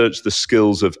research, the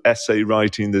skills of essay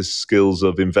writing, the skills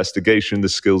of investigation, the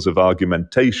skills of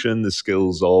argumentation, the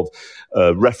skills of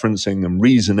referencing and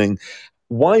reasoning.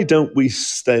 Why don't we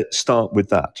start with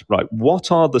that, right?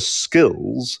 What are the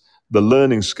skills, the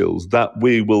learning skills that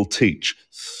we will teach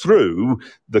through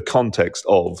the context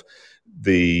of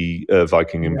the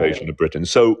Viking invasion of Britain?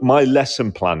 So my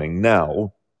lesson planning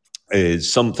now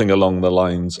is something along the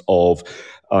lines of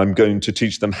I'm going to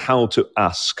teach them how to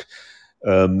ask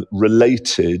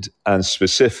related and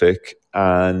specific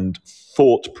and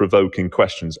thought-provoking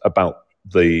questions about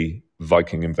the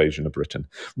Viking invasion of Britain,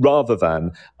 rather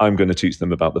than I'm going to teach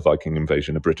them about the Viking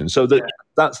invasion of Britain. So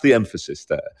that's the emphasis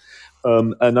there.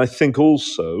 And I think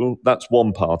also that's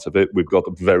one part of it. We've got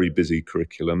a very busy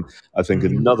curriculum. I think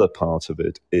another part of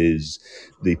it is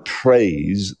the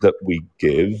praise that we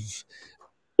give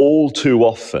all too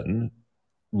often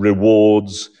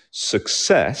rewards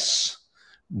success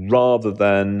rather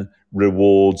than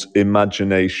rewards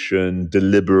imagination,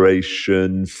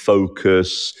 deliberation,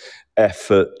 focus,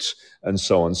 effort, and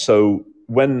so on. So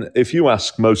if you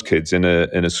ask most kids in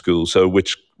a school, so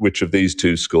which of these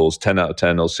two scores, 10 out of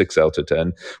 10 or 6 out of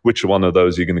 10, which one of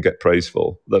those are you going to get praise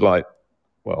for? They're like,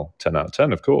 well, 10 out of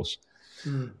 10, of course.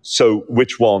 So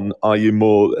which one are you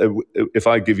more, if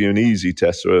I give you an easy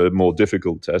test or a more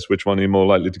difficult test, which one are you more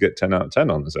likely to get 10 out of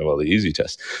 10 on? They say, well, the easy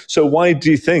test. So why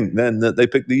do you think then that they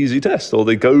pick the easy test or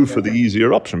they go for the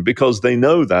easier option? Because they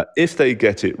know that if they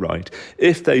get it right,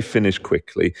 if they finish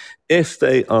quickly, if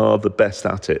they are the best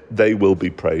at it, they will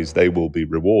be praised, they will be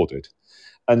rewarded.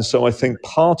 And so I think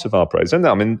part of our praise, and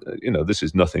I mean, this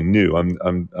is nothing new.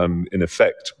 I'm in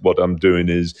effect, what I'm doing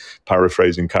is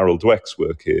paraphrasing Carol Dweck's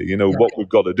work here. What we've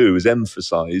got to do is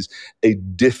emphasize a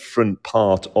different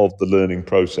part of the learning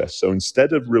process. So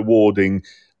instead of rewarding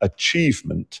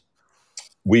achievement,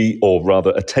 or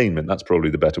rather attainment, that's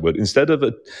probably the better word. Instead of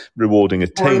rewarding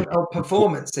attainment. Or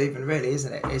performance even, really,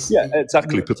 isn't it?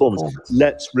 Exactly, performance.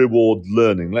 Let's reward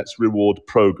learning. Let's reward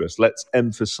progress. Let's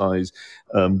emphasize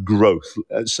growth.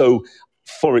 So,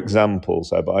 for example,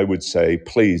 Seb, I would say,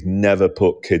 please never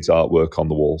put kids' artwork on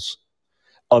the walls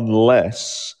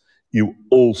unless you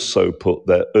also put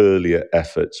their earlier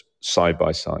efforts side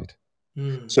by side.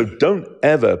 So don't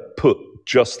ever put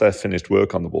just their finished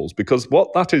work on the walls, because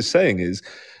what that is saying is,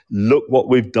 look what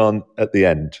we've done at the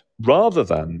end, rather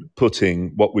than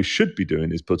putting what we should be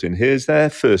doing is putting, here's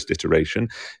their first iteration,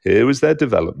 here was their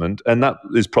development, and that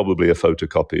is probably a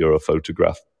photocopy or a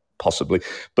photograph, possibly,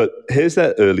 but here's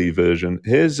their early version,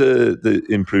 here's the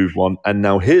improved one, and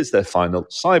now here's their final,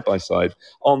 side by side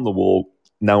on the wall.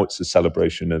 Now it's a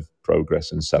celebration of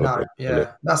progress and celebration.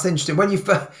 That's interesting. When you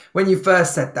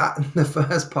first said that in the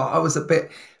first part, I was a bit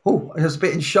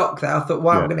in shock there. I thought,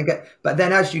 I'm going to get. But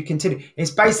then as you continue, it's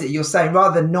basically you're saying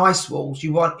rather than nice walls,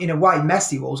 you want in a way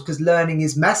messy walls, because learning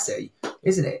is messy,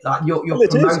 isn't it? Like you're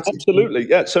it is, absolutely,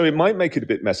 yeah. So it might make it a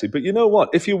bit messy, but you know what?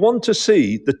 If you want to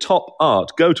see the top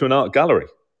art, go to an art gallery.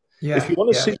 Yeah. If you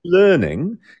want to see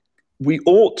learning, we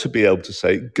ought to be able to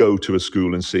say, go to a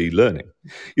school and see learning.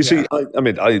 You see,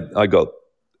 I got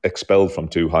expelled from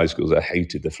 2 high schools. I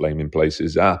hated the flaming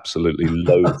places, absolutely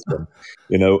loathed them,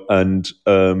 and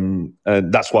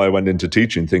that's why I went into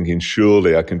teaching, thinking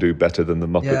surely I can do better than the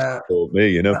Muppets taught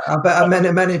me. I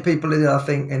bet many people, I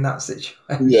think, in that situation.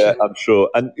 Yeah, I'm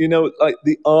sure. And like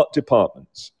the art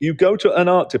departments, you go to an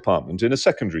art department in a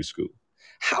secondary school.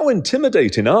 how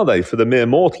intimidating are they for the mere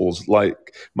mortals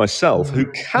like myself who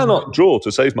cannot draw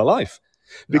to save my life?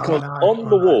 Because on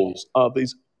the walls are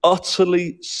these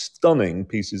utterly stunning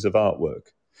pieces of artwork.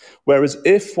 Whereas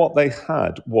if what they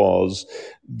had was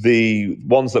the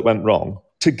ones that went wrong,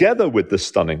 together with the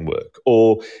stunning work,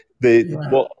 or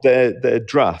their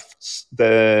drafts,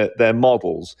 their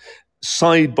models,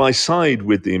 side by side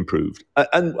with the improved.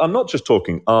 And I'm not just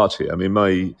talking art here. I mean,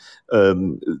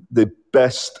 the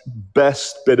best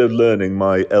bit of learning,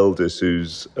 my eldest,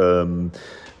 who's in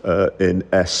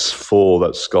S4,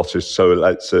 that's Scottish, so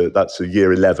that's a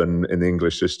year 11 in the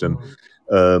English system.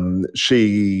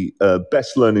 She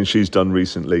best learning she's done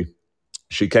recently.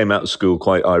 She came out of school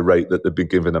quite irate that they'd been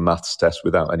given a maths test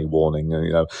without any warning.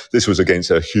 And, this was against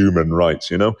her human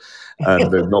rights, and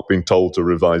they've not been told to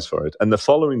revise for it. And the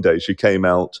following day, she came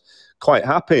out quite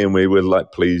happy, and we were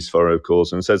pleased for her, of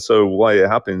course, and said, "So why are you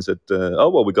happy?" And said, "Oh,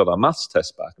 well, we got our maths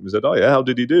test back." And we said, "Oh, yeah, how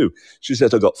did you do?" She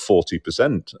said, "I got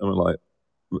 40%. And we're like,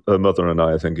 her mother and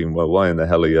I are thinking, well, why in the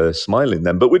hell are you smiling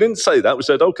then? But we didn't say that. We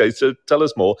said, okay, so tell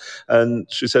us more. And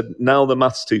she said, now the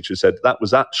maths teacher said that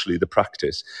was actually the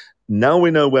practice. Now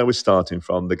we know where we're starting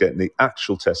from. They're getting the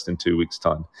actual test in 2 weeks'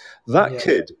 time. That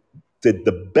kid did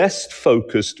the best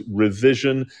focused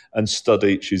revision and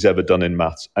study she's ever done in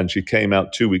maths. And she came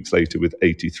out 2 weeks later with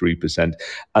 83%.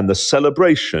 And the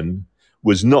celebration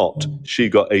was not she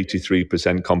got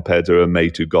 83% compared to her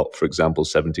mate who got, for example,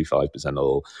 75%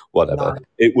 or whatever. No.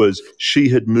 It was she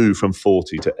had moved from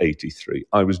 40 to 83.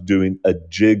 I was doing a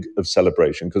jig of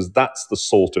celebration because that's the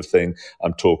sort of thing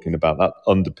I'm talking about. That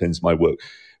underpins my work.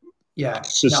 Yeah,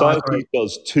 Society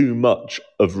does too much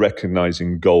of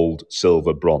recognizing gold,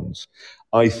 silver, bronze.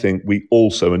 I think we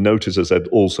also, and notice I said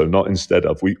also, not instead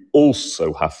of, we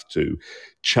also have to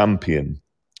champion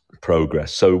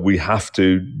progress. So we have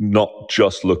to not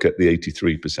just look at the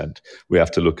 83%. We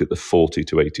have to look at the 40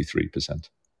 to 83%.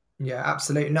 Yeah,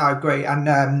 absolutely. No, I agree. And,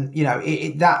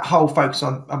 that whole focus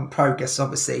on progress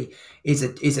obviously is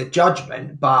a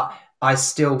judgment, but I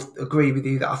still agree with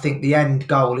you that I think the end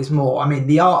goal is more. I mean,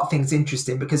 the art thing's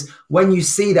interesting because when you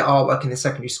see the artwork in the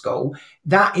secondary school,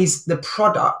 that is the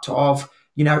product of,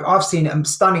 I've seen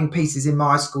stunning pieces in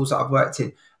my schools that I've worked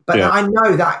in. But I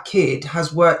know that kid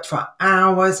has worked for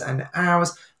hours and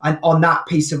hours and on that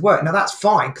piece of work. Now, that's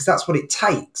fine because that's what it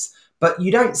takes. But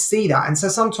you don't see that. And so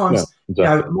sometimes,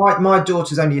 my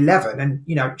daughter's only 11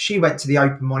 and, she went to the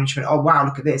open one and she went, oh, wow,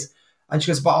 look at this. And she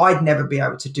goes, but I'd never be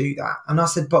able to do that. And I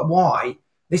said, but why?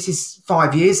 This is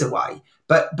 5 years away.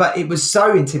 But it was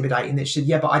so intimidating that she said,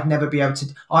 yeah, but I'd never be able to.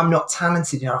 I'm not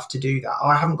talented enough to do that.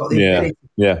 I haven't got the ability.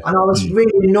 Yeah. And I was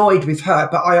really annoyed with her,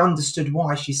 but I understood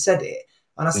why she said it.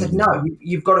 And I said, no,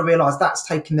 you've got to realise that's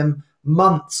taken them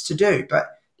months to do. But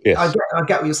yes. I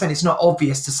get what you're saying. It's not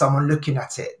obvious to someone looking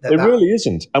at it. It really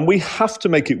isn't. And we have to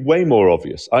make it way more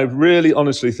obvious. I really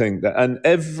honestly think that, and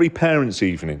every parent's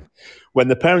evening, when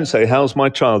the parents say, how's my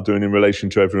child doing in relation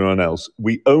to everyone else?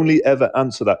 We only ever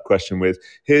answer that question with,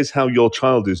 here's how your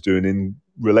child is doing in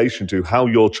relation to how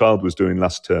your child was doing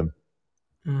last term.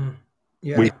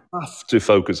 We have to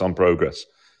focus on progress.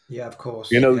 Yeah, of course.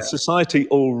 Society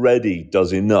already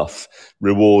does enough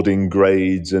rewarding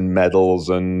grades and medals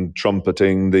and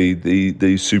trumpeting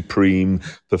the supreme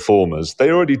performers.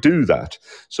 They already do that.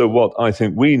 So what I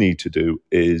think we need to do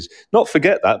is not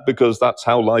forget that because that's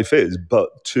how life is, but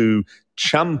to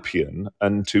champion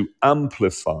and to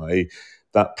amplify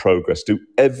that progress, do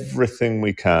everything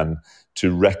we can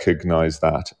to recognize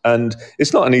that. And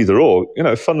it's not an either or.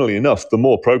 Funnily enough, the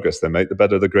more progress they make, the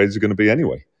better the grades are going to be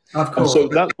anyway. Of course. And so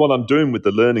that's what I'm doing with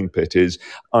the Learning Pit is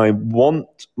I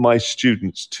want my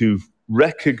students to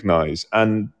recognize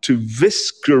and to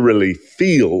viscerally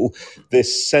feel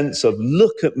this sense of,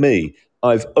 look at me,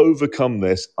 I've overcome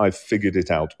this, I've figured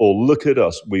it out. Or look at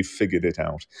us, we've figured it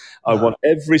out. I want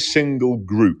every single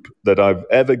group that I've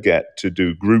ever get to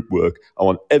do group work, I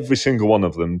want every single one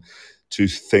of them to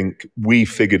think we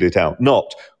figured it out.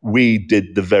 Not we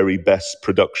did the very best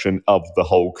production of the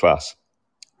whole class.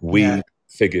 We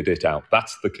figured it out.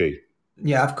 That's the key.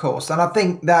 Yeah, of course. And I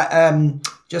think that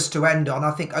just to end on,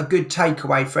 I think a good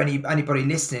takeaway for anybody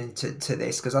listening to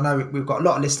this, because I know we've got a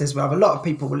lot of listeners. We have a lot of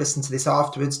people will listen to this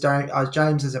afterwards.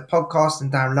 James as a podcast and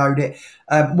download it.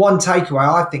 One takeaway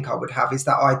I think I would have is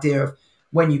that idea of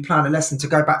when you plan a lesson, to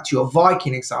go back to your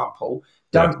Viking example,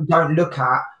 don't look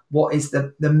at what is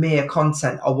the mere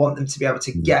content I want them to be able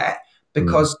to get.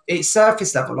 Because it's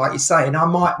surface level, like you say, and I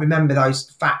might remember those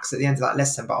facts at the end of that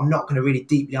lesson, but I'm not going to really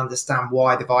deeply understand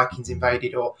why the Vikings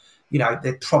invaded or,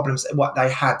 the problems, what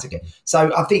they had to get. So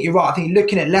I think you're right. I think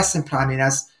looking at lesson planning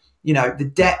as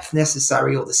the depth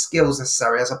necessary or the skills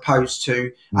necessary, as opposed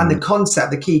to, and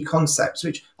the key concepts,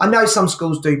 which I know some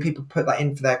schools do, people put that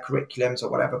in for their curriculums or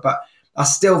whatever, but I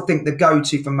still think the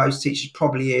go-to for most teachers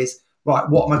probably is, right,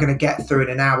 what am I going to get through in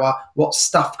an hour? What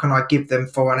stuff can I give them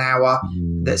for an hour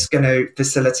that's going to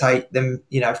facilitate them,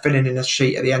 filling in a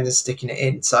sheet at the end and sticking it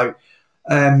in? So,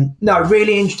 no,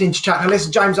 really interesting to chat. Now,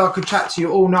 listen, James, I could chat to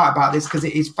you all night about this because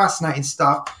it is fascinating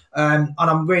stuff. And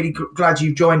I'm really glad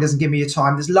you joined us and give me your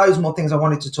time. There's loads more things I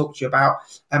wanted to talk to you about,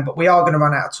 but we are going to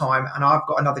run out of time, and I've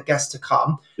got another guest to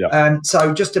come. Yeah.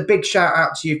 So just a big shout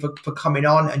out to you for coming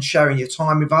on and sharing your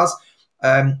time with us.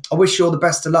 I wish you all the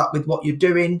best of luck with what you're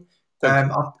doing.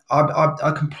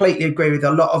 I completely agree with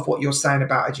a lot of what you're saying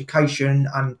about education,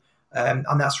 and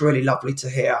that's really lovely to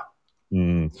hear.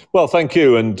 Well, thank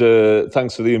you, and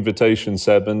thanks for the invitation,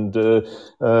 Seb, and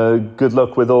good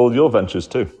luck with all your ventures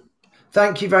too.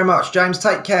 Thank you very much, James.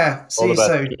 Take care. See you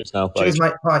soon. Cheers,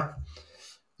 mate. Bye.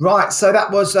 Right, so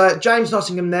that was James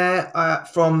Nottingham there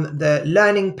from the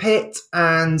Learning Pit,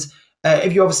 and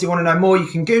if you obviously want to know more, you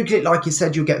can Google it. Like you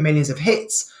said, you'll get millions of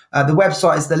hits. The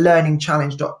website is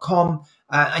thelearningchallenge.com,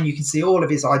 and you can see all of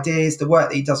his ideas, the work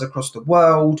that he does across the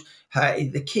world,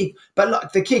 the key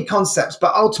concepts.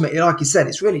 But ultimately, like you said,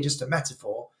 it's really just a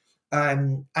metaphor,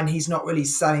 and he's not really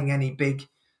selling any big,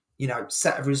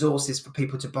 set of resources for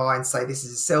people to buy and say this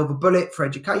is a silver bullet for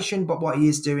education. But what he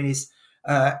is doing is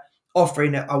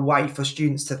offering a way for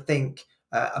students to think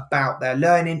about their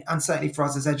learning, and certainly for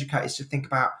us as educators to think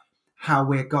about how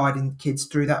we're guiding kids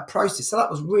through that process. So that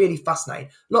was really fascinating.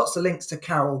 Lots of links to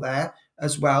Carol there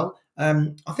as well.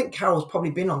 I think Carol's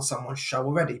probably been on someone's show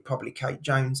already, probably Kate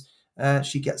Jones.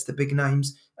 She gets the big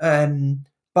names.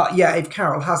 But yeah, if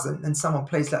Carol hasn't, then someone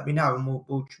please let me know, and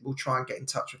we'll try and get in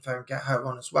touch with her and get her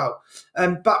on as well.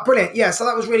 But brilliant. Yeah, so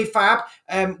that was really fab.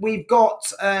 We've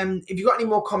got, if you've got any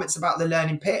more comments about the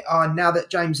Learning Pit, now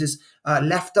that James has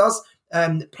left us,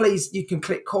 please, you can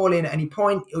click call in at any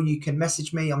point, or you can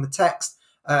message me on the text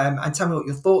and tell me what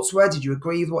your thoughts were. Did you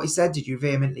agree with what he said? Did you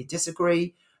vehemently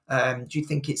disagree? Do you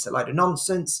think it's a load of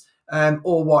nonsense?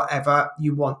 Or whatever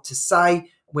you want to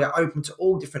say. We're open to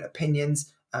all different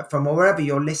opinions from wherever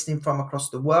you're listening from across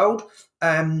the world.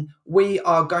 We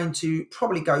are going to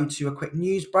probably go to a quick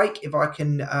news break if I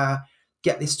can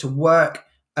get this to work.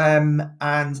 And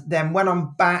then when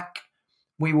I'm back,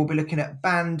 we will be looking at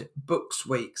Banned Books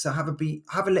Week. So have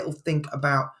a little think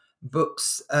about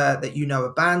books that are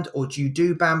banned, or do you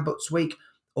do Banned Books Week,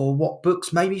 or what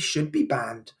books maybe should be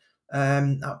banned?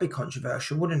 That would be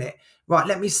controversial, wouldn't it? Right,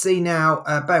 let me see now.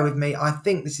 Bear with me. I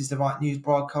think this is the right news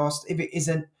broadcast. If it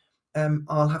isn't,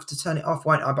 I'll have to turn it off,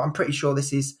 won't I? But I'm pretty sure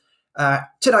this is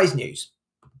today's news.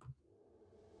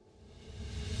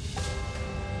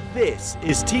 This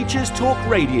is Teachers Talk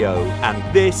Radio,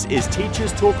 and this is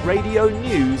Teachers Talk Radio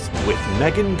News with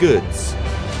Megan Goods.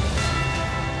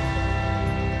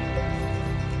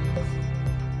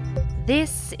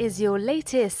 This is your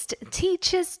latest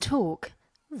Teachers Talk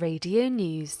Radio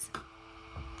News.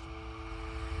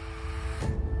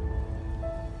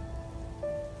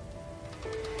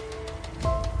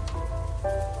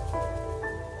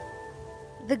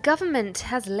 The government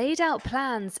has laid out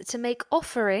plans to make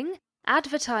offering,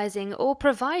 advertising or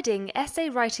providing essay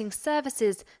writing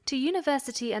services to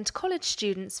university and college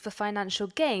students for financial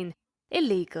gain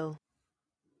illegal.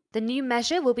 The new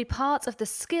measure will be part of the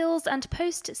Skills and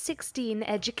Post-16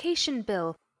 Education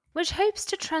Bill, which hopes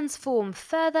to transform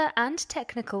further and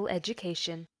technical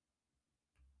education.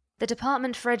 The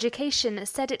Department for Education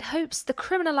said it hopes the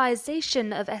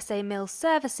criminalisation of essay mill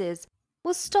services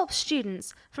will stop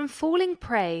students from falling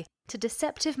prey to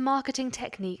deceptive marketing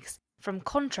techniques from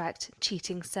contract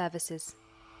cheating services.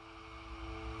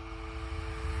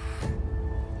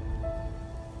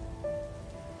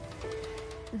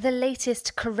 The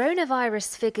latest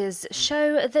coronavirus figures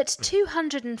show that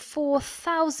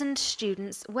 204,000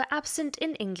 students were absent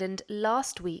in England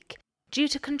last week due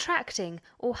to contracting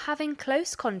or having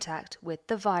close contact with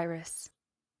the virus.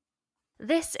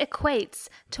 This equates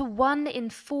to 1 in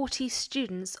 40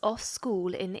 students off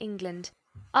school in England,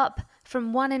 up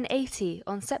from 1 in 80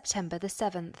 on September the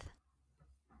 7th.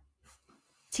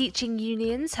 Teaching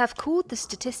unions have called the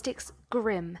statistics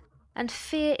grim and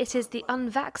fear it is the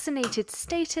unvaccinated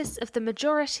status of the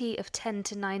majority of 10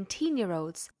 to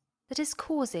 19-year-olds that is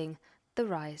causing the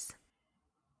rise.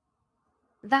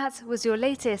 That was your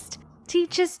latest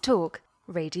Teachers Talk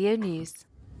Radio News.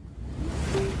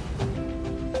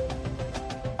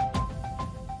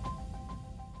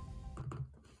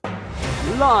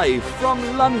 Live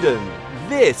from London,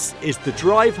 this is The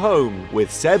Drive Home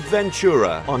with Seb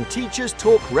Ventura on Teachers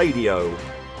Talk Radio.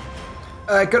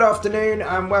 Good afternoon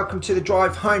and welcome to the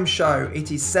Drive Home Show.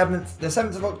 It is the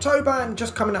 7th of October and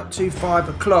just coming up to 5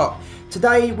 o'clock.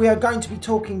 Today we are going to be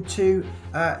talking to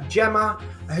Gemma,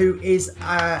 who is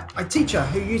a teacher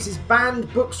who uses Banned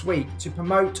Books Week to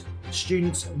promote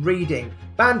students' reading.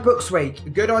 Banned Books Week, a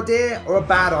good idea or a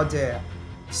bad idea?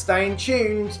 Stay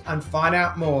tuned and find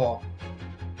out more.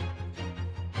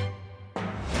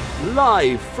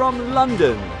 Live from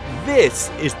London, this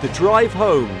is The Drive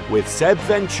Home with Seb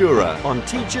Ventura on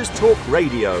Teachers Talk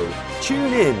Radio.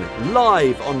 Tune in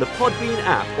live on the Podbean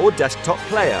app or desktop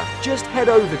player. Just head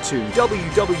over to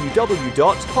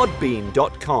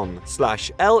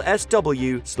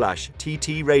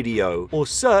www.podbean.com/LSW/TT Radio or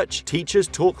search Teachers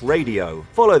Talk Radio.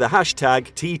 Follow the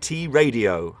hashtag TT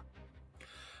Radio.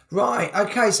 Right,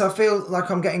 okay, so I feel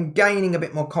like I'm gaining a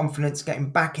bit more confidence, getting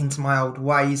back into my old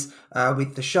ways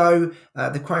with the show.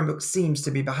 The Chromebook seems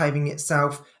to be behaving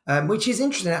itself, which is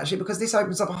interesting actually, because this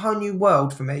opens up a whole new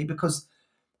world for me, because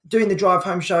doing the Drive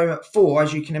Home Show at 4,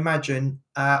 as you can imagine,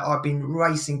 I've been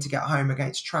racing to get home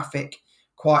against traffic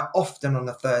quite often on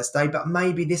a Thursday, but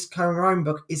maybe this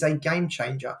Chromebook is a game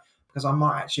changer, because I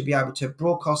might actually be able to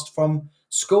broadcast from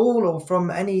school or from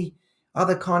any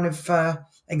other kind of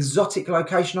exotic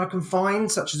location I can find,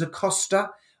 such as a Costa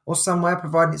or somewhere,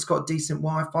 providing it's got decent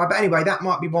Wi-Fi. But anyway, that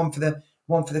might be one for the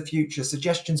future.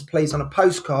 Suggestions, please, on a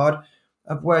postcard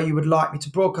of where you would like me to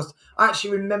broadcast. I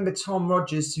actually remember Tom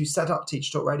Rogers, who set up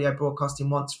Teach Talk Radio broadcasting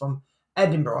once from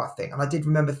Edinburgh, I think, and I did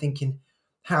remember thinking,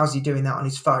 how's he doing that on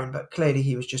his phone? But clearly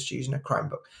he was just using a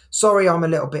Chromebook. Sorry, I'm a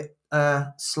little bit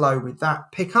slow with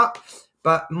that pickup,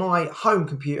 but my home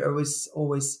computer was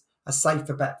always a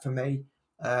safer bet for me.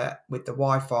 With the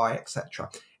Wi-Fi, etc.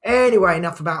 Anyway,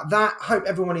 enough about that. Hope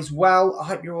everyone is well. I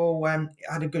hope you all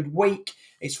had a good week.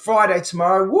 It's Friday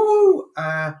tomorrow. Woo!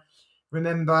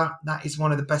 Remember, that is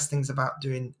one of the best things about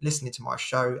listening to my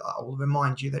show. I will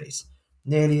remind you that it's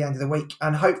nearly the end of the week,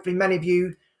 and hopefully many of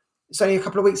you, it's only a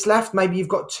couple of weeks left. Maybe you've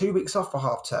got 2 weeks off for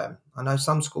half term. I know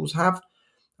some schools have.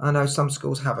 I know some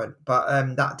schools haven't, but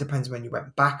that depends when you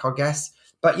went back, I guess.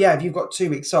 But yeah, if you've got 2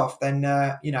 weeks off, then,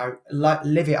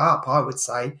 live it up, I would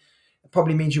say. It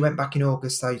probably means you went back in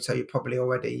August, so you're probably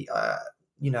already,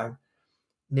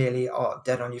 nearly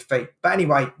dead on your feet. But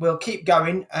anyway, we'll keep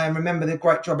going. And remember the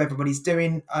great job everybody's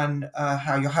doing, and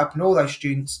how you're helping all those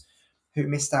students who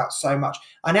missed out so much.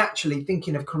 And actually,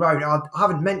 thinking of Corona, I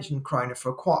haven't mentioned Corona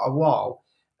for quite a while,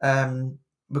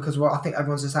 because I think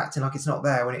everyone's just acting like it's not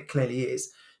there when it clearly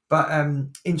is. But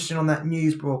interesting on that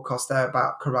news broadcast there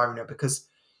about Corona, because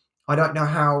I don't know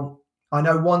how. I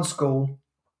know one school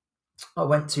I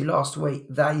went to last week,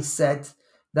 they said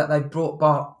that they brought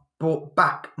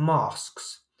back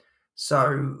masks.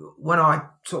 So when I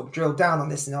sort of drilled down on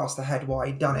this and asked the head why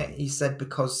he'd done it, he said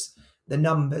because the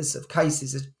numbers of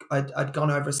cases had gone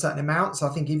over a certain amount. So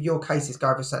I think if your cases go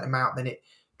over a certain amount, then it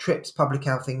trips Public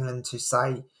Health England to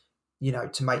say, I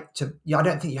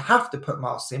don't think you have to put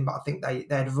masks in, but I think they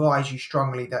advise you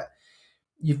strongly that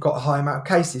you've got a high amount of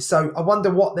cases. So I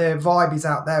wonder what their vibe is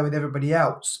out there with everybody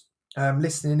else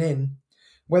listening in,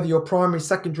 whether you're primary,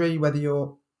 secondary, whether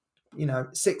you're,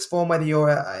 sixth form, whether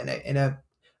you're in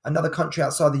another country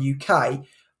outside the UK.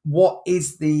 What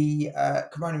is the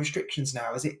corona restrictions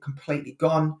now? Is it completely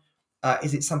gone?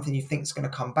 Is it something you think is going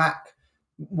to come back?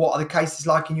 What are the cases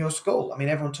like in your school? I mean,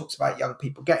 everyone talks about young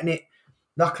people getting it.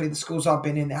 Luckily, the schools I've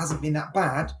been in, it hasn't been that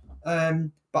bad.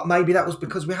 But maybe that was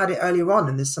because we had it earlier on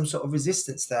and there's some sort of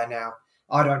resistance there now.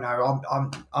 I don't know.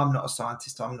 I'm not a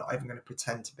scientist. I'm not even going to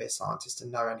pretend to be a scientist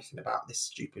and know anything about this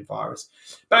stupid virus.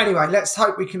 But anyway, let's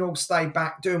hope we can all stay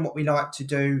back doing what we like to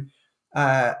do,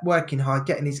 working hard,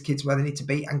 getting these kids where they need to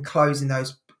be, and closing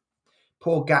those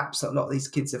poor gaps that a lot of these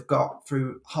kids have got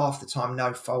through half the time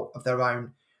no fault of their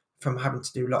own, from having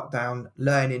to do lockdown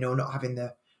learning or not having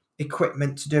the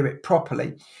equipment to do it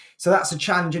properly. So that's a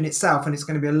challenge in itself, and it's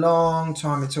going to be a long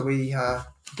time until we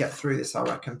get through this, I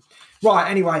reckon. Right,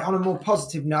 anyway, on a more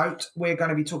positive note, we're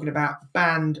going to be talking about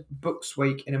Banned Books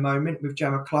Week in a moment with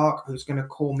Gemma Clark, who's going to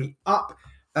call me up,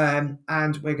 and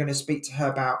we're going to speak to her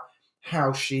about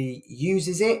how she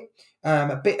uses it.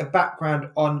 A bit of background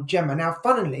on Gemma. Now,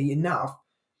 funnily enough,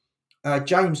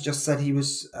 James just said he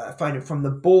was phoning from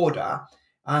the border,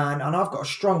 and I've got a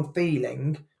strong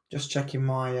feeling, just checking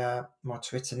my my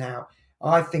Twitter now,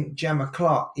 I think Gemma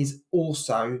Clark is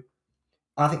also,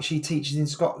 I think she teaches in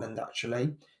Scotland,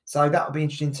 actually. So that'll be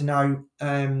interesting to know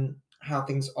how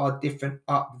things are different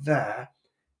up there.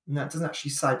 No, it doesn't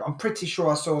actually say, but I'm pretty sure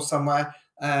I saw somewhere.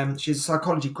 She's a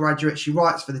psychology graduate. She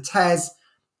writes for the TES,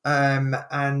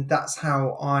 and that's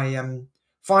how I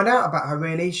find out about her,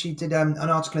 really. She did an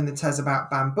article in the TES about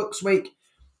Banned Books Week,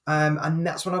 And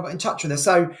that's when I got in touch with her.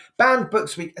 So Banned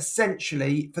Books Week,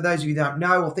 essentially, for those of you who don't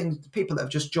know, or people that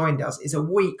have just joined us, is a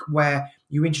week where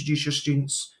you introduce your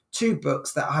students to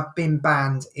books that have been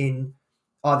banned in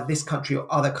either this country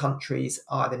or other countries,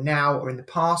 either now or in the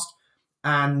past.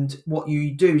 And what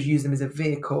you do is use them as a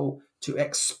vehicle to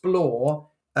explore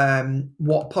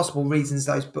what possible reasons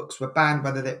those books were banned,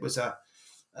 whether it was a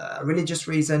religious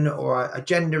reason or a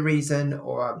gender reason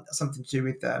or something to do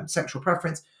with sexual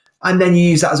preference. And then you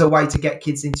use that as a way to get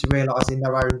kids into realising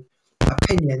their own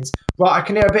opinions. Right, I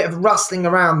can hear a bit of rustling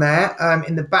around there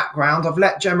in the background. I've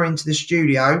let Gemma into the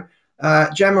studio.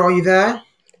 Gemma, are you there?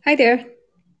 Hi there.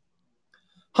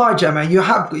 Hi, Gemma. You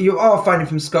are phoning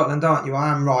from Scotland, aren't you?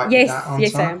 I am right. Yes, with that,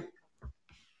 yes, I am.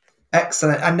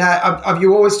 Excellent. And have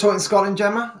you always taught in Scotland,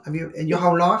 Gemma? Have you in your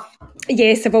whole life?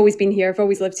 Yes, I've always been here. I've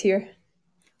always lived here.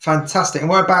 Fantastic. And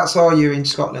whereabouts are you in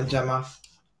Scotland, Gemma?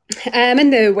 I'm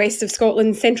in the west of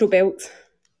Scotland, Central Belt.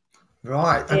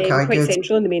 Right. Okay. Quite good.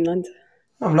 central in the mainland.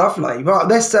 Oh, lovely.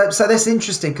 Right. So that's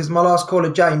interesting because my last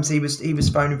caller, James, he was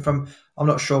phoning from, I'm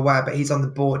not sure where, but he's on the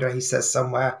border. He says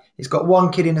somewhere. He's got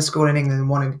one kid in a school in England and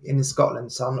one in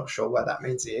Scotland. So I'm not sure where that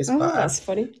means he is. Oh, but, that's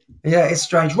funny. Yeah, it's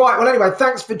strange. Right. Well, anyway,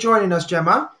 thanks for joining us,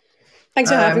 Gemma.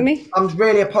 Thanks for having me. I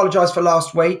really apologise for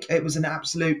last week. It was an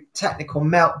absolute technical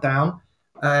meltdown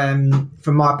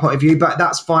from my point of view, but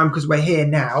that's fine because we're here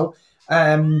now.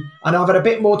 And I've had a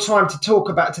bit more time to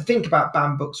think about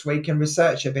Banned Books Week and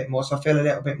research a bit more, so I feel a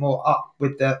little bit more up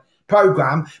with the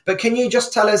programme. But can you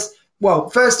just tell us, well,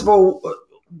 first of all,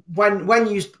 when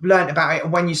you learnt about it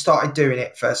and when you started doing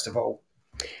it, first of all?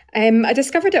 I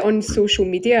discovered it on social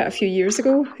media a few years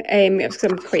ago because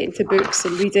I'm quite into books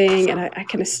and reading, and I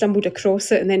kind of stumbled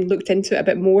across it and then looked into it a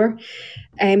bit more.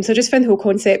 So I just found the whole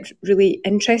concept really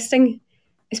interesting,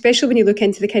 especially when you look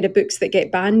into the kind of books that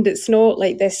get banned. It's not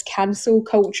like this cancel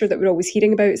culture that we're always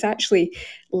hearing about. It's actually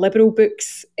liberal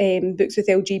books, books with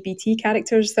LGBT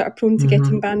characters that are prone to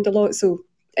getting banned a lot. So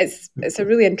it's a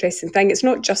really interesting thing. It's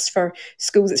not just for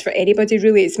schools, it's for anybody,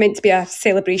 really. It's meant to be a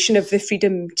celebration of the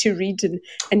freedom to read and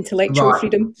intellectual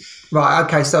freedom. Right,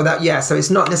 okay, so it's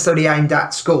not necessarily aimed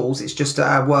at schools, it's just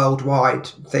a worldwide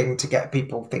thing to get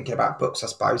people thinking about books, I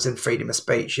suppose, and freedom of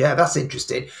speech. Yeah, that's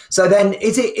interesting. So then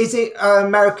is it an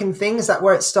American thing? Is that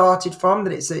where it started from,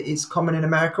 that it's common in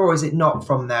America, or is it not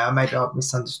from there? Maybe I've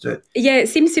misunderstood. Yeah, it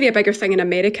seems to be a bigger thing in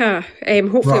America.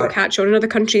 Hopefully it'll catch on in other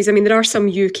countries. I mean, there are some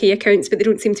UK accounts, but they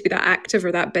don't seem to be that active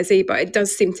or that busy, but it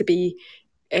does seem to be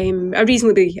a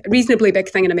reasonably big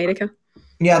thing in America.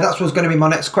 Yeah, that's what's going to be my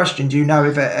next question. Do you know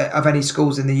of any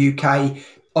schools in the UK,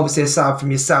 obviously aside from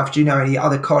yourself, do you know any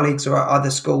other colleagues or other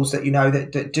schools that you know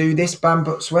that do this Banned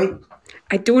Books Week?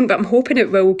 I don't, but I'm hoping it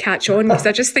will catch on because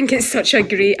I just think it's such a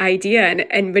great idea.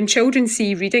 And when children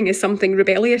see reading as something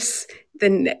rebellious,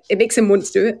 then it makes them want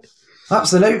to do it.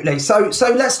 Absolutely. So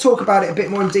let's talk about it a bit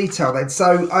more in detail then.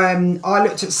 So I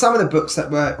looked at some of the books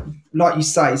that were, like you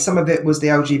say, some of it was the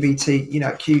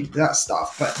LGBT, Q, that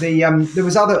stuff. But there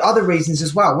was other reasons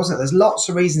as well, wasn't it? There's lots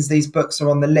of reasons these books are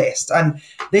on the list. And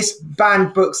this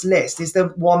banned books list, is the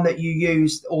one that you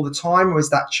use all the time, or is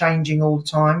that changing all the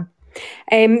time?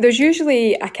 There's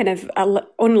usually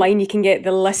online you can get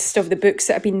the list of the books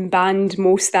that have been banned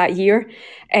most that year.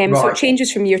 So it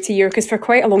changes from year to year, because for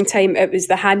quite a long time it was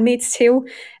The Handmaid's Tale.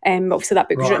 Obviously that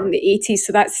book was written in the 80s,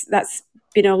 so that's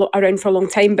been around for a long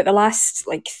time. But the last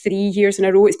 3 years in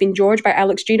a row, it's been George by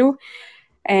Alex Gino.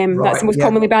 That's the most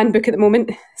commonly banned book at the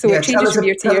moment. So it changes from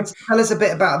year to year. Tell us a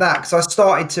bit about that, because I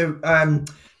started to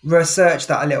research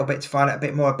that a little bit to find out a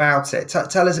bit more about it.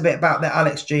 Tell us a bit about the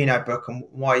Alex Gino book and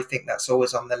why you think that's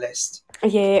always on the list.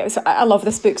 Yeah, I love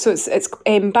this book. So it's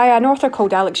by an author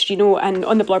called Alex Gino, and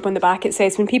on the blurb on the back it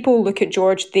says, when people look at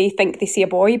George, they think they see a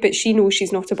boy, but she knows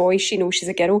she's not a boy, she knows she's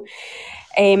a girl.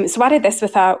 So I read this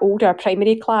with an older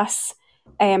primary class,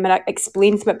 and I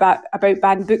explained to them about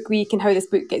Banned Book Week and how this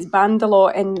book gets banned a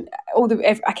lot, and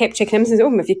I kept checking them and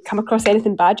saying, have you come across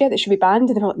anything bad yet that should be banned?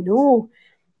 And they're like, no.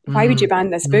 Why would you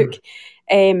ban this book?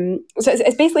 So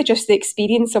it's basically just the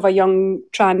experience of a young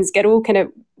trans girl kind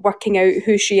of working out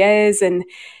who she is and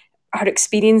her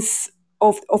experience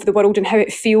of the world and how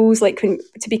it feels like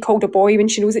to be called a boy when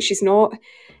she knows that she's not,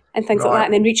 and things like that.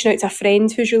 And then reaching out to a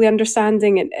friend who's really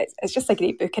understanding. And it's just a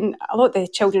great book. And a lot of the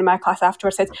children in my class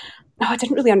afterwards said, I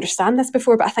didn't really understand this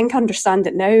before, but I think I understand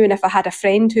it now. And if I had a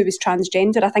friend who was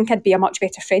transgender, I think I'd be a much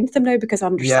better friend to them now because I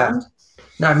understand. Yeah.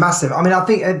 No, massive. I mean, I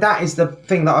think that is the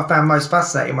thing that I found most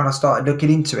fascinating when I started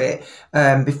looking into it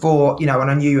before, when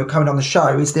I knew you were coming on the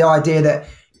show, is the idea that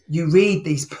you read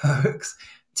these books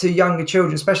to younger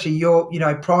children, especially your,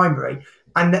 primary,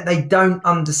 and that they don't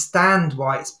understand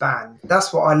why it's banned.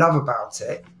 That's what I love about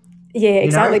it. Yeah,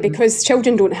 exactly. Because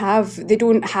children don't have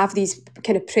these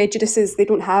kind of prejudices. They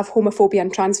don't have homophobia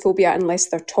and transphobia unless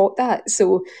they're taught that.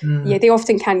 So they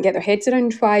often can't get their heads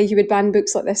around why you would ban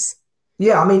books like this.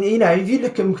 Yeah, I mean, if you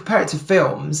look and compare it to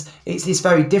films, it's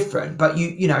very different. But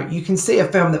you can see a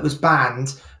film that was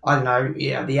banned, I don't know,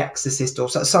 The Exorcist or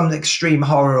some extreme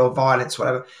horror or violence, or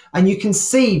whatever, and you can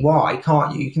see why,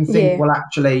 can't you? You can think, well,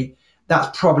 actually,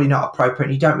 that's probably not appropriate.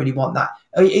 And you don't really want that.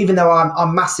 Even though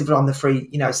I'm massively on the free,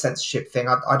 censorship thing,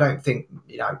 I don't think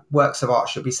works of art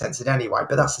should be censored anyway.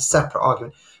 But that's a separate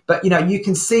argument. But you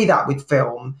can see that with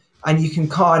film, and you can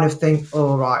kind of think,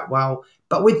 all right, well.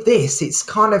 But with this, it's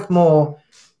kind of more,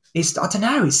 I don't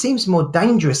know, it seems more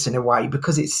dangerous in a way,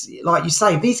 because it's like you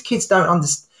say, if these kids don't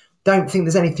think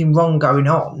there's anything wrong going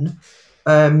on,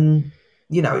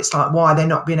 it's like, why are they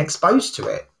not being exposed to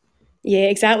it? Yeah,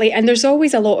 exactly. And there's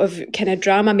always a lot of kind of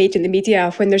drama made in the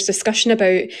media when there's discussion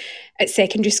about at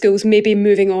secondary schools maybe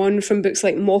moving on from books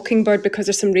like Mockingbird because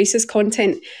there's some racist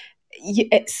content.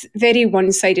 It's very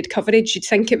one-sided coverage. You'd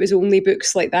think it was only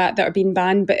books like that are being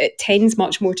banned, but it tends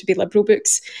much more to be liberal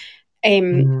books.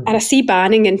 And I see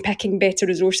banning and picking better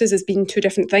resources as being two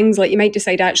different things. Like, you might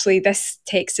decide, actually, this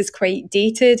text is quite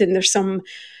dated and there's some,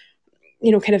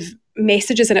 kind of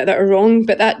messages in it that are wrong,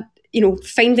 but that,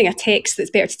 finding a text that's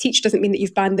better to teach doesn't mean that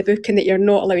you've banned the book and that you're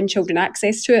not allowing children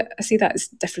access to it. I see that as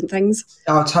different things.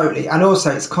 Oh, totally. And also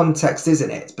it's context,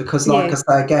 isn't it? Because I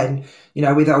say again,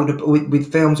 with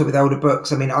films or with older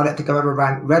books, I mean, I don't think I've ever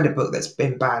read a book that's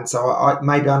been banned, so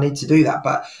maybe I need to do that.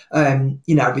 But,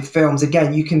 with films,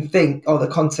 again, you can think, the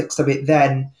context of it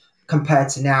then compared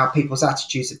to now, people's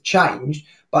attitudes have changed.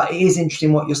 But it is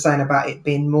interesting what you're saying about it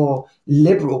being more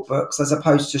liberal books as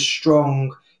opposed to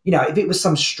strong. If it was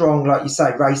some strong, like you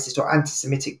say, racist or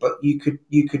anti-Semitic book, you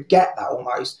could get that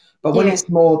almost. But when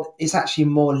it's actually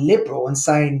more liberal and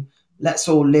saying, let's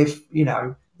all live,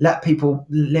 let people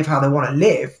live how they want to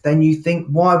live, then you think,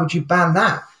 why would you ban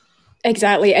that?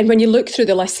 Exactly. And when you look through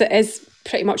the list, it is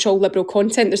pretty much all liberal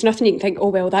content. There's nothing you can think, oh,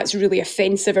 well, that's really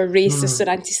offensive or racist or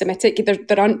anti-Semitic.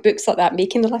 There aren't books like that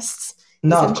making the lists.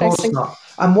 No, of course not.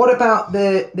 And what about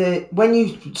the when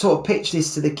you sort of pitch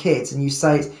this to the kids and you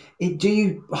say, do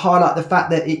you highlight the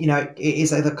fact that it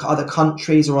is other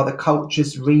countries or other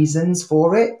cultures' reasons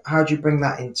for it? How do you bring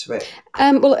that into it?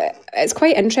 Well, it's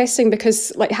quite interesting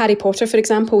because, like Harry Potter, for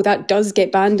example, that does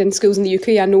get banned in schools in the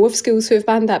UK. I know of schools who have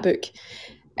banned that book.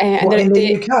 In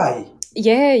the UK?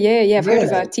 Yeah. I've heard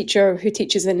of a teacher who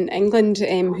teaches in England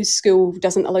whose school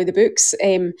doesn't allow the books.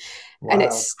 Wow. And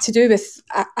it's to do with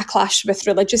a clash with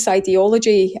religious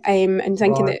ideology and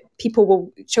thinking that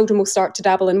children will start to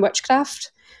dabble in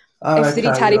witchcraft. If they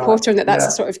read Harry Potter, and that's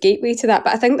a sort of gateway to that.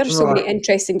 But I think there's so many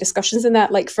interesting discussions in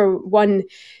that. Like, for one,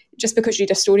 just because you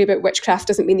read a story about witchcraft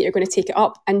doesn't mean that you're going to take it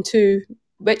up. And two,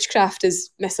 witchcraft is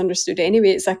misunderstood anyway.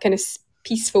 It's a kind of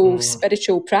peaceful,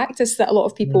 spiritual practice that a lot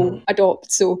of people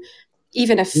adopt. So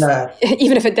even if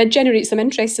it did generate some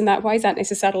interest in that, why is that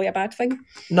necessarily a bad thing?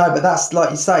 No, but that's,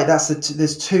 like you say,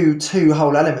 there's two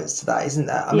whole elements to that, isn't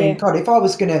there? I mean, God, if I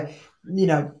was going to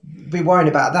be worrying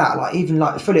about that, like even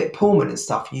like Philip Pullman and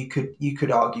stuff, you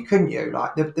could argue, couldn't you?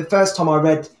 Like the first time I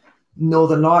read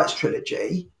Northern Lights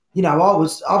trilogy, I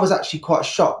was actually quite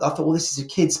shocked. I thought, well, this is a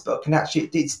kid's book, and actually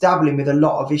it's dabbling with a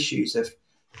lot of issues of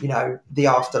the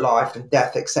afterlife and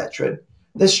death, etc.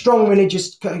 There's strong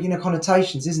religious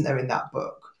connotations, isn't there, in that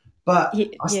book? But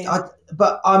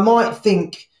but I might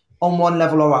think on one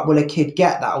level, all right, will a kid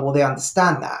get that, or will they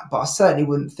understand that? But I certainly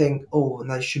wouldn't think, and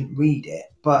they shouldn't read it.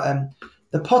 But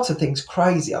the Potter thing's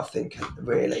crazy, I think,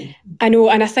 really. I know,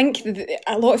 and I think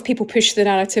a lot of people push the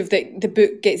narrative that the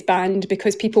book gets banned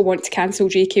because people want to cancel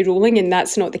J.K. Rowling, and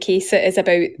that's not the case. It is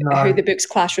about how the books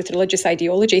clash with religious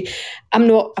ideology. I'm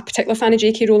not a particular fan of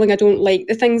J.K. Rowling. I don't like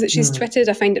the things that she's tweeted.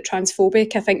 I find it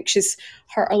transphobic. I think she's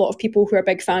hurt a lot of people who are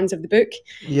big fans of the book.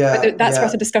 But that's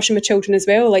worth a discussion with children as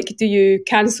well. Like, do you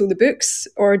cancel the books,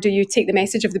 or do you take the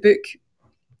message of the book?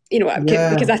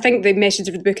 Because I think the message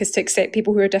of the book is to accept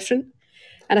people who are different.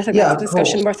 And I think that's a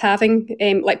discussion worth having.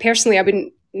 Like, personally, I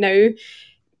wouldn't now,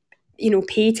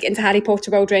 pay to get into Harry Potter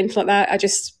world or anything like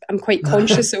that. I'm quite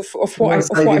conscious of what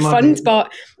I fund, but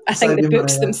I think the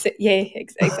books themselves,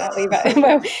 exactly. But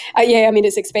I mean,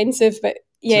 it's expensive, but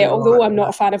although I'm not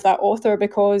a fan of that author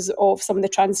because of some of the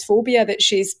transphobia that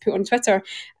she's put on Twitter,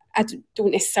 I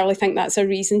don't necessarily think that's a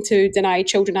reason to deny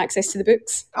children access to the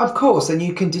books. Of course, and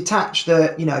you can detach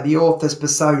the author's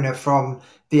persona from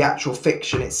the actual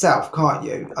fiction itself, can't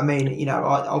you? I mean,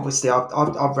 I've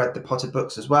read the Potter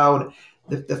books as well,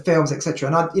 the films, etc.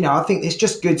 And I think it's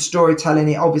just good storytelling.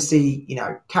 It obviously,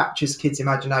 captures kids'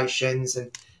 imaginations,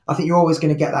 and I think you're always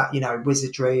going to get that,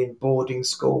 wizardry and boarding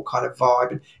school kind of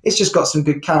vibe. And it's just got some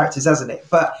good characters, hasn't it?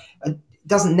 But it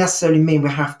doesn't necessarily mean we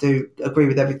have to agree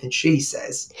with everything she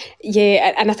says.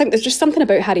 Yeah, and I think there's just something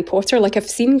about Harry Potter. Like, I've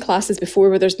seen classes before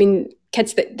where there's been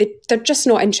kids that they're just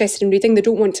not interested in reading, they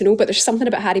don't want to know, but there's something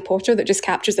about Harry Potter that just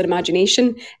captures their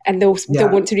imagination, and they'll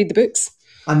want to read the books.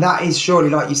 And that is surely,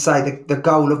 like you say, the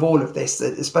goal of all of this,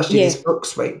 especially this book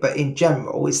suite, but in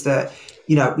general, is that,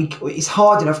 it's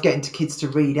hard enough getting to kids to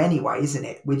read anyway, isn't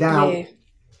it? Without,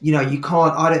 you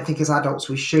can't, I don't think as adults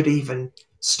we should even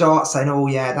start saying, oh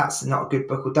yeah, that's not a good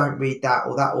book, or don't read that,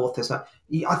 or that author's not.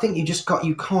 I think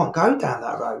you can't go down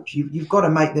that road. You've got to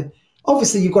make them,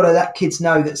 obviously you've got to let kids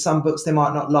know that some books they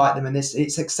might not like them, and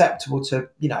it's acceptable to,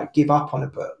 give up on a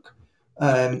book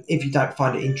if you don't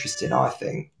find it interesting, I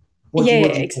think.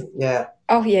 Yeah.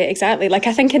 Oh yeah, exactly. Like,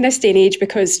 I think in this day and age,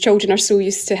 because children are so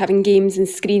used to having games and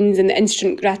screens and the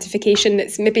instant gratification,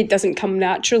 that maybe doesn't come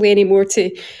naturally anymore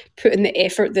to put in the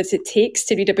effort that it takes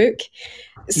to read a book.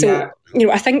 So,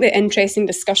 I think the interesting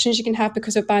discussions you can have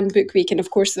because of Banned Book Week, and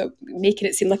of course making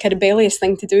it seem like a rebellious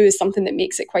thing to do, is something that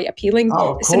makes it quite appealing.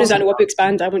 As soon as I know a book's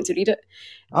banned, I want to read it.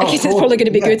 Because it's probably going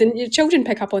to be good, and your children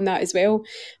pick up on that as well.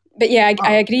 But yeah,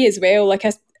 I agree as well. Like,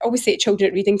 I always say to children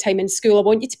at reading time in school, I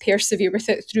want you to persevere with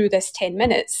it through this 10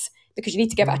 minutes because you need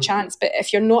to give it a chance. But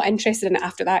if you're not interested in it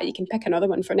after that, you can pick another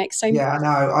one for next time. Yeah, I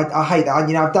know. I hate that.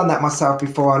 I've done that myself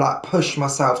before. I push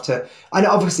myself to, and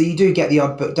obviously you do get the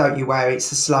odd book, don't you, where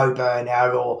it's a slow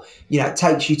burner, or, it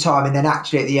takes you time, and then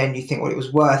actually at the end you think, well, it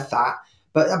was worth that.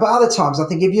 But other times I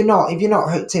think if you're not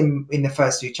hooked in the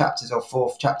first 2 chapters or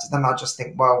 4th chapters, then I just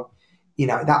think, well,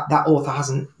 that author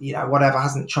hasn't,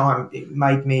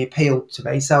 made me appeal to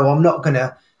me. So I'm not going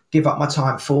to give up my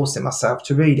time forcing myself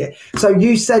to read it. So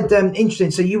you said,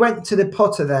 interesting. So you went to the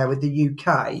Potter there with the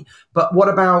UK, but what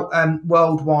about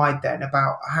worldwide then?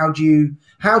 About how do you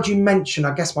mention,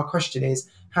 I guess my question is,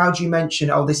 how do you mention,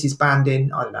 this is banned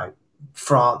in, I don't know,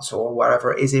 France or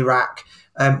wherever it is, Iraq,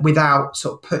 without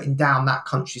sort of putting down that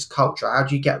country's culture? How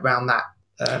do you get around that?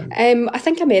 I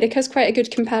think America's quite a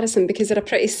good comparison because they're a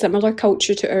pretty similar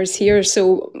culture to ours here.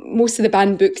 So most of the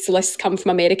banned books lists come from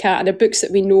America, and they're books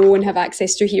that we know and have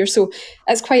access to here. So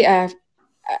it's quite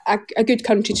a good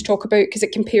country to talk about because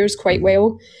it compares quite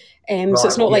well. So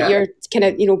it's not like you're kind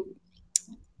of,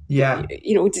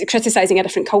 criticising a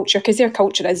different culture, because their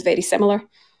culture is very similar.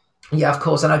 Yeah, of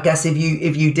course. And I guess if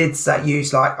you did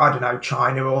use, like, I don't know,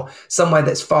 China or somewhere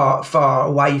that's far, far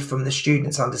away from the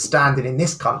students' understanding in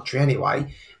this country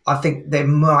anyway, I think there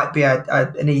might be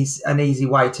an easy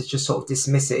way to just sort of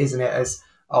dismiss it, isn't it? As,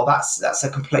 that's a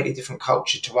completely different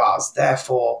culture to ours.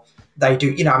 Therefore, they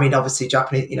do, obviously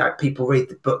Japanese, people read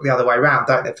the book the other way around,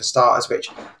 don't they, for starters, which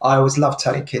I always love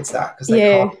telling kids that because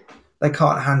they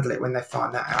can't handle it when they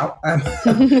find that out.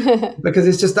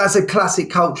 Because that's a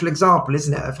classic cultural example,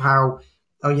 isn't it, of how,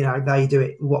 they do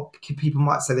it, what people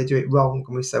might say they do it wrong,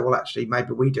 and we say, well, actually,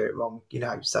 maybe we do it wrong,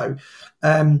 So,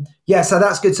 so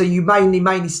that's good. So you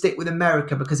mainly stick with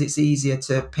America because it's easier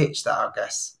to pitch that, I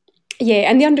guess.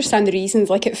 Yeah, and they understand the reasons.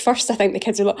 Like, at first, I think the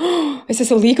kids are like, oh, is this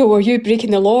illegal? Are you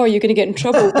breaking the law? Are you going to get in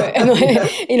trouble? But,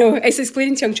 it's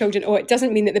explaining to young children, it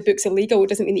doesn't mean that the book's illegal. It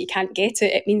doesn't mean that you can't get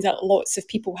it. It means that lots of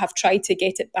people have tried to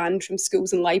get it banned from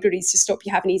schools and libraries to stop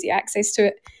you having easy access to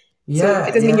it. So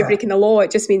it doesn't mean you're breaking the law. It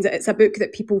just means that it's a book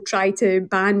that people try to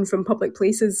ban from public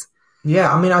places.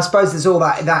 Yeah, I suppose there's all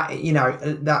that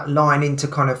that line into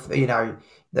kind of,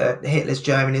 the Hitler's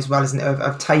Germany as well, isn't it,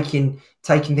 of taking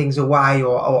things away,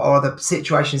 or the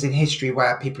situations in history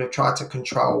where people have tried to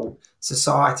control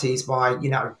societies by,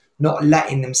 not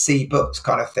letting them see books,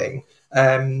 kind of thing.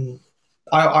 I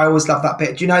always love that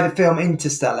bit. Do you know the film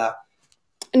Interstellar?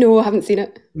 No, I haven't seen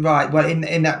it. Right. Well,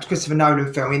 in that Christopher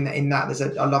Nolan film, in that there's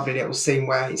a lovely little scene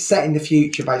where it's set in the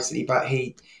future, basically, but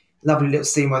lovely little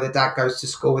scene where the dad goes to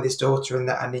school with his daughter,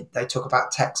 and they talk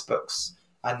about textbooks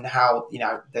and how,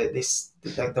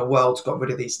 the world's got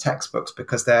rid of these textbooks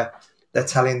because they're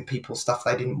telling people stuff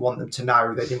they didn't want them to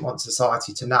know. They didn't want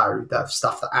society to know, the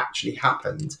stuff that actually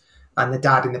happened. And the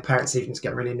dad and the parents even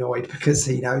get really annoyed because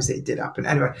he knows it did happen.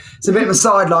 Anyway, it's a bit of a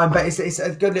sideline, but it's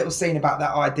a good little scene about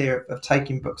that idea of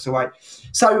taking books away.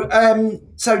 So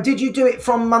did you do it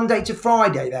from Monday to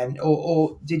Friday then?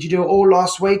 Or did you do it all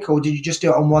last week? Or did you just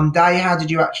do it on one day? How did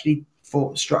you actually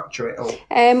structure it all?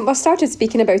 I started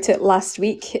speaking about it last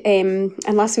week. And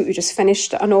last week we just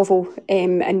finished a novel.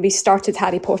 And we started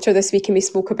Harry Potter this week, and we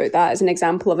spoke about that as an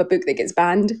example of a book that gets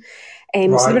banned. So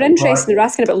they were interested. They were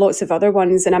asking about lots of other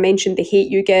ones, and I mentioned The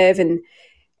Hate U Give, and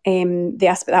they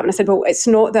asked about that, and I said, well, it's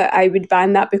not that I would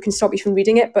ban that book and stop you from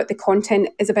reading it, but the content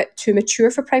is a bit too mature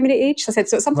for primary age. So I said,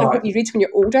 so it's something I hope you read when you're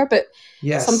older, but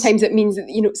sometimes it means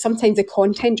that, sometimes the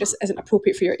content just isn't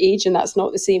appropriate for your age, and that's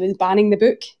not the same as banning the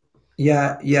book.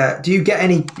 Yeah. Do you get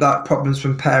any problems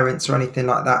from parents or anything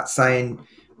like that saying,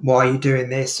 why are you doing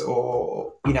this?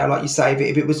 Or, like you say,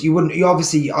 if it was, you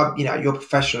obviously, you're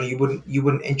professional, you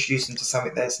wouldn't introduce them to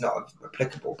something that's not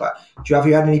applicable. But have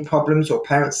you had any problems or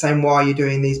parents saying, why are you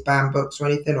doing these banned books or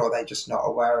anything? Or are they just not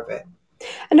aware of it?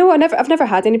 No, I've never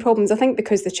had any problems. I think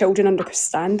because the children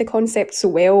understand the concept so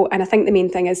well. And I think the main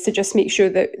thing is to just make sure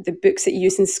that the books that you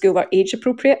use in school are age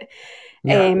appropriate.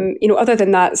 Yeah. Other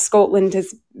than that, Scotland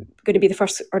is going to be the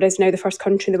first, or is now the first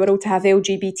country in the world to have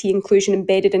LGBT inclusion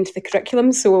embedded into the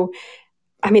curriculum. So,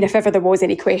 if ever there was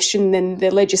any question, then the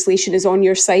legislation is on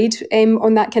your side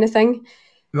on that kind of thing.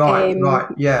 Right,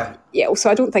 yeah. Yeah,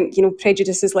 so I don't think,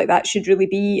 prejudices like that should really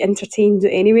be entertained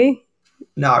anyway.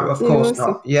 No, of course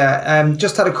not. Yeah,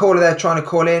 just had a caller there trying to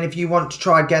call in. If you want to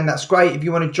try again, that's great. If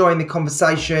you want to join the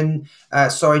conversation,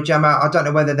 sorry, Gemma, I don't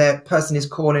know whether the person is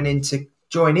calling in to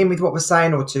join in with what we're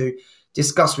saying or to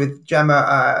discuss with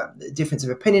Gemma difference of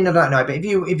opinion. I don't know, but if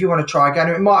you want to try again,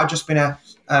 it might have just been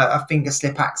a finger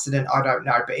slip accident. I don't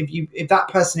know, but if that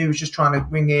person who was just trying to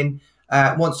ring in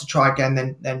wants to try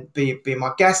again, then be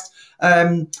my guest.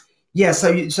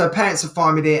 So parents are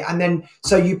fine with it, and then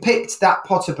so you picked that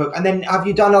Potter book, and then have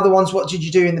you done other ones? What did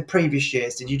you do in the previous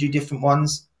years? Did you do different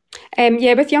ones?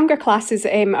 With younger classes,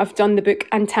 I've done the book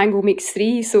Untangle Makes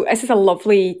Three. So this is a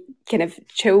lovely kind of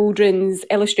children's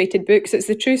illustrated book. So it's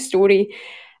the true story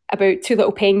about two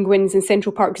little penguins in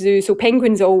Central Park Zoo. So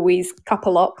penguins always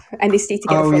couple up and they stay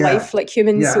together for life like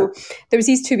humans. Yeah. So there was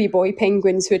these two wee boy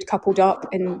penguins who had coupled up,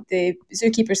 and the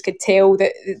zookeepers could tell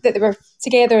that they were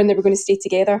together and they were going to stay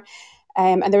together.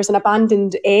 And there was an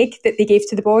abandoned egg that they gave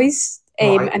to the boys.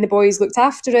 And the boys looked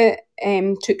after it,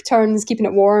 took turns keeping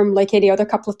it warm like any other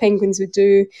couple of penguins would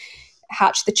do,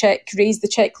 hatch the chick, raise the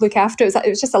chick, look after it. It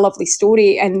was just a lovely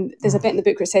story. And there's a bit in the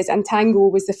book where it says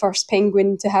Untangle was the first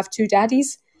penguin to have two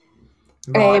daddies.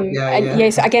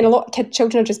 Yes, again, a lot of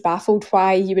children are just baffled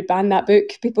why you would ban that book.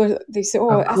 They say,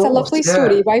 that's a lovely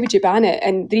story. Why would you ban it?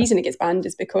 And the reason it gets banned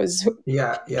is because people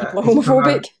are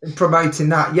homophobic. Promoting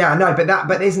that. Yeah, no,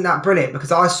 but isn't that brilliant?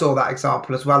 Because I saw that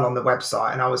example as well on the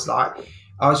website, and I was like,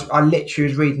 I literally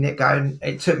was reading it going,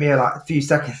 it took me a few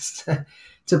seconds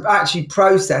to actually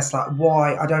process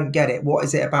why I don't get it. What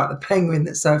is it about the penguin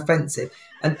that's so offensive?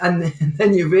 And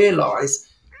then you realise,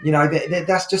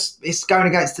 that's just, it's going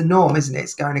against the norm, isn't it?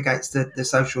 It's going against the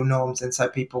social norms, and so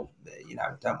people,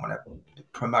 don't want to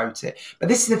promote it. But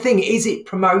this is the thing: is it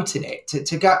promoting it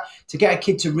to get a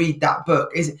kid to read that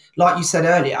book? Is it, like you said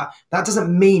earlier, that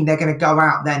doesn't mean they're going to go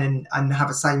out then and have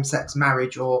a same-sex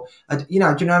marriage, or do you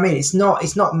know what I mean? It's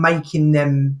not making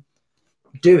them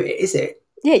do it, is it?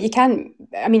 Yeah, you can.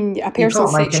 A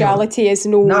person's sexuality is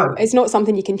it's not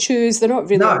something you can choose. They're not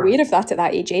really aware of that at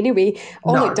that age anyway.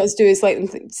 All it does do is let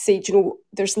them say,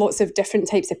 there's lots of different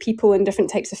types of people and different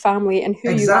types of family, and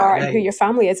who you are and who your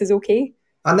family is okay.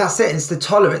 And that's it. It's the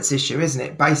tolerance issue, isn't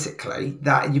it? Basically,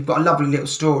 that you've got a lovely little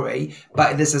story,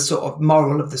 but there's a sort of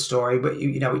moral of the story, but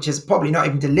which is probably not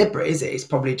even deliberate, is it? It's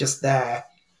probably just there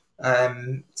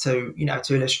to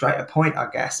illustrate a point, I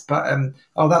guess. But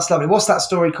that's lovely. What's that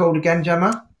story called again,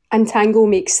 Gemma? Untangle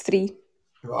Makes Three.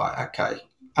 Right. Okay.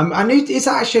 I knew, is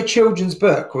that actually a children's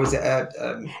book, or is it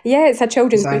yeah, it's a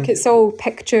children's book. It's all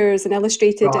pictures and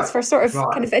illustrated. Right, it's for sort of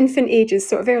kind of infant ages,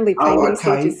 sort of early primary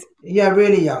stages. Yeah,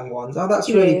 really young ones. Oh, that's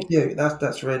really cute.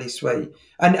 That's really sweet.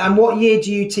 And what year do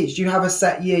you teach? Do you have a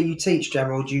set year you teach,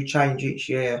 Gemma, or do you change each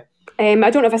year? I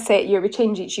don't have a set year. We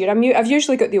change each year. I've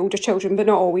usually got the older children, but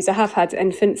not always. I have had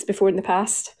infants before in the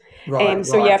past. Right.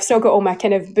 Yeah, I've still got all my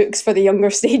kind of books for the younger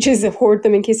stages. I've hoarded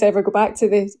them in case I ever go back to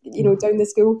the down the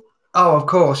school. Oh, of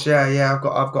course, yeah. I've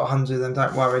got hundreds of them.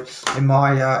 Don't worry, in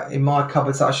my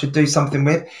cupboards that I should do something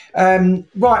with. Right.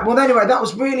 Well, anyway, that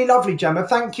was really lovely, Gemma.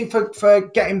 Thank you for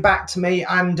getting back to me,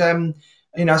 and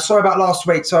sorry about last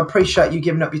week. So I appreciate you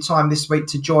giving up your time this week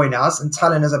to join us and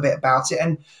telling us a bit about it,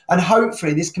 and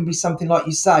hopefully this can be something, like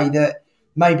you say, that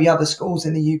maybe other schools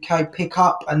in the UK pick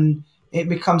up, and it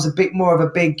becomes a bit more of a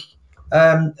big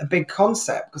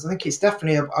concept, because I think it's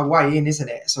definitely a way in, isn't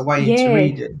it? It's a way into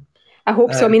reading. I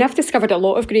hope so. I've discovered a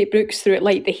lot of great books through it,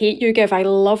 like The Hate You Give. I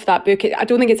love that book. I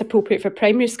don't think it's appropriate for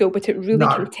primary school, but it really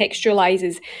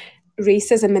contextualises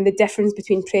racism and the difference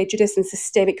between prejudice and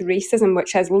systemic racism,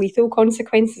 which has lethal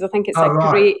consequences. I think it's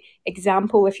great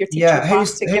example if you're teaching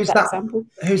class to give that example.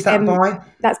 Who's that by?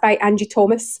 That's by Angie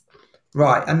Thomas.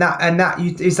 Right, and that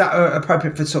is that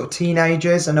appropriate for sort of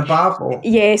teenagers and above, or?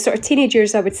 Yeah, sort of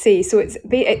teenagers, I would say. So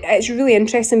it's really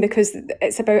interesting because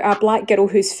it's about a black girl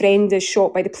whose friend is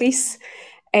shot by the police,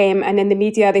 and in the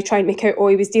media they try and make out,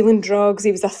 he was dealing drugs,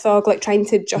 he was a thug, like trying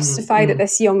to justify that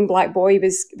this young black boy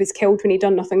was killed when he'd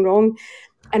done nothing wrong.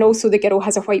 And also the girl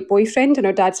has a white boyfriend and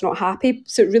her dad's not happy,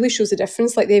 so it really shows the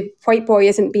difference. Like the white boy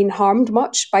isn't being harmed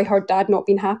much by her dad not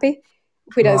being happy,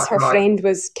 whereas her friend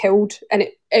was killed, and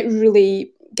it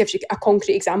really gives you a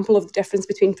concrete example of the difference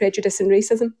between prejudice and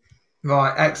racism.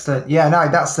 Right, excellent. Yeah, no,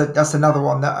 that's another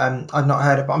one that I've not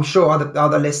heard of, but I'm sure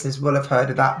other listeners will have heard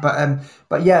of that.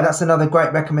 But yeah, that's another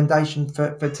great recommendation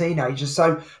for teenagers.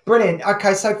 So brilliant.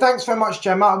 Okay, so thanks very much,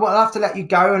 Gemma. I'll have to let you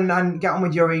go and get on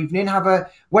with your evening.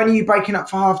 When are you breaking up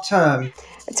for half term?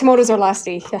 Tomorrow's our last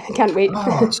day. I can't wait.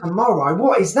 Oh, tomorrow.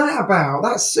 What is that about?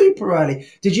 That's super early.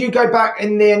 Did you go back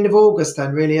in the end of August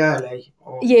then, really early?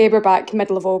 Or? Yeah, we're back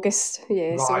middle of August.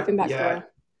 Yeah, right, so we've been back for a while.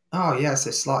 Oh, yes,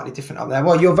 it's slightly different up there.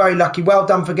 Well, you're very lucky. Well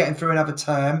done for getting through another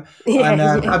term. Yeah,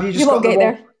 and, have you just won't get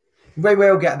there. We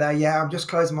will get there, yeah. I'm just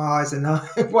closing my eyes and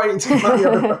waiting to come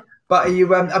over. But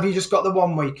have you just got the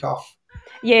 1 week off?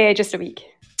 Yeah, just a week.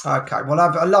 Okay, well,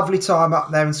 have a lovely time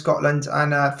up there in Scotland.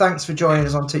 And thanks for joining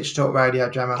us on Teacher Talk Radio,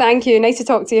 Gemma. Thank you. Nice to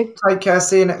talk to you. Take care.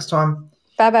 See you next time.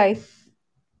 Bye-bye.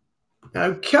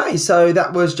 Okay, so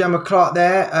that was Gemma Clark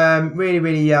there.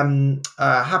 Really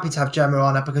happy to have Gemma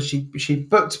on because she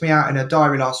booked me out in her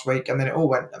diary last week, and then it all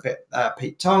went a bit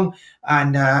Pete Tong,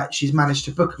 and she's managed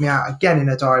to book me out again in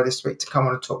her diary this week to come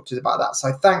on and talk to us about that.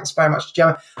 So thanks very much to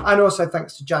Gemma, and also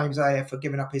thanks to James Ayer for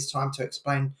giving up his time to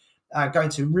explain, go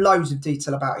into loads of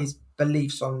detail about his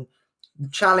beliefs on the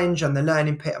challenge and the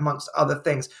learning pit, amongst other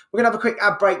things. We're going to have a quick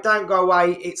ad break. Don't go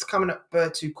away. It's coming up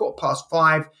to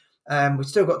 5:15. We've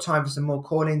still got time for some more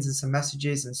call-ins and some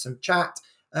messages and some chat,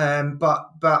 but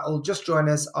will just join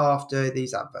us after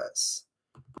these adverts.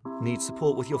 Need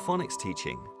support with your phonics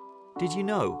teaching? Did you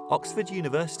know Oxford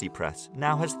University Press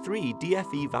now has 3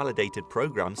 DFE validated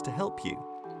programs to help you?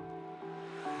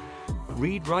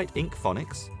 Read Write Inc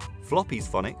Phonics, Floppy's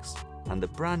Phonics, and the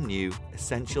brand new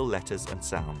Essential Letters and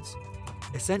Sounds.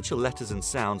 Essential Letters and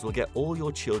Sounds will get all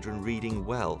your children reading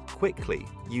well, quickly,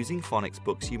 using phonics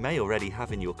books you may already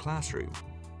have in your classroom.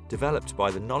 Developed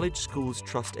by the Knowledge Schools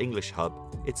Trust English Hub,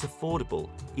 it's affordable,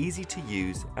 easy to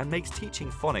use, and makes teaching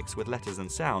phonics with letters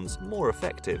and sounds more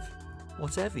effective.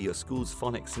 Whatever your school's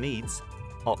phonics needs,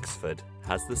 Oxford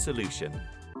has the solution.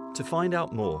 To find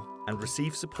out more and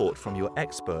receive support from your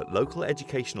expert local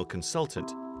educational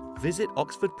consultant, visit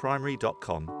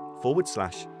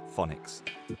oxfordprimary.com/phonics.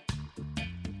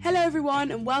 Hello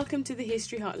everyone and welcome to the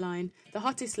History Hotline, the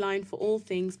hottest line for all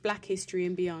things Black history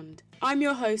and beyond. I'm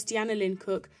your host Deanna Lynn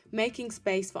Cook, making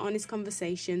space for honest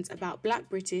conversations about Black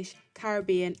British,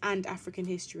 Caribbean and African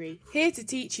history. Here to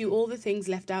teach you all the things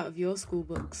left out of your school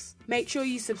books. Make sure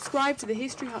you subscribe to the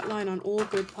History Hotline on all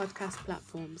good podcast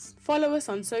platforms. Follow us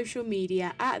on social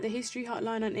media at the History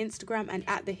Hotline on Instagram and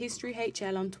at the History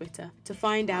HL on Twitter to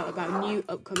find out about new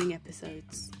upcoming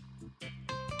episodes.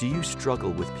 Do you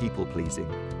struggle with people pleasing?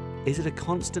 Is it a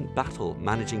constant battle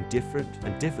managing different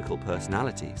and difficult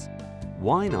personalities?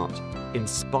 Why not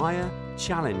inspire,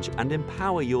 challenge and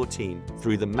empower your team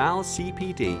through the MAL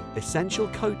CPD Essential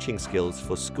Coaching Skills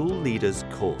for School Leaders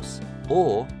course,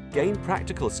 or gain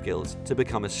practical skills to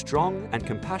become a strong and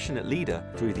compassionate leader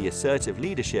through the Assertive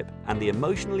Leadership and the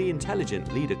Emotionally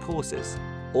Intelligent Leader courses.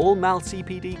 All MAL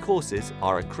CPD courses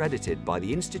are accredited by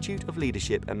the Institute of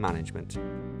Leadership and Management.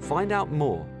 Find out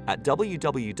more at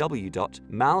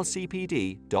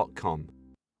www.malcpd.com.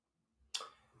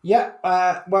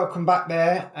 Yeah, welcome back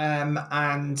there.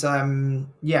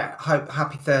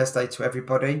 Happy Thursday to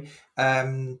everybody.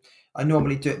 I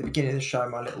normally do at the beginning of the show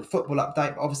my little football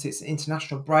update, but obviously it's an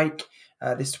international break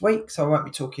this week, so I won't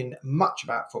be talking much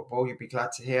about football, you'll be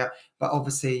glad to hear. But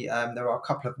obviously there are a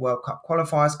couple of World Cup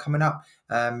qualifiers coming up.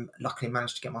 Luckily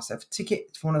managed to get myself a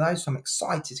ticket for one of those, so I'm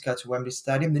excited to go to Wembley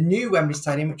Stadium, the new Wembley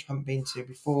Stadium, which I haven't been to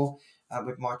before,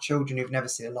 with my children who've never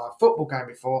seen a live football game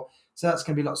before. So that's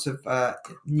going to be lots of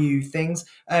new things.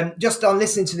 Just on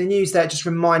listening to the news there, just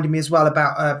reminded me as well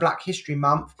about Black History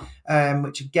Month,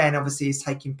 which again obviously is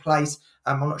taking place.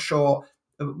 I'm not sure,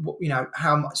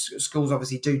 how much schools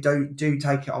obviously do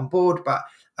take it on board, but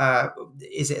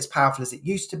is it as powerful as it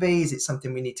used to be? Is it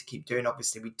something we need to keep doing?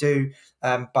 Obviously we do,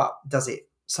 but does it?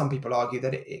 Some people argue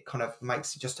that it kind of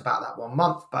makes it just about that 1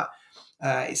 month, but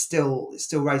it still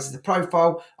raises the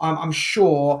profile. I'm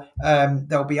sure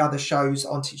there'll be other shows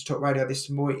on Teacher Talk Radio this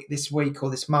week or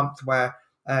this month where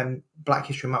Black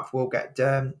History Month will get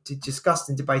discussed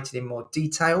and debated in more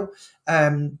detail.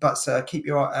 But keep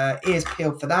your ears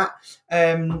peeled for that.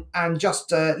 And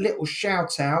just a little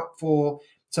shout out for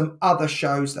some other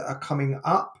shows that are coming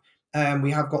up.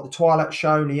 We have got the Twilight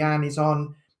Show. Leanne is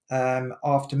on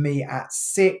after me at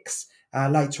 6.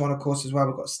 Later on, of course, as well,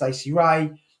 we've got Stacey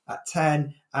Ray at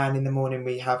 10. And in the morning,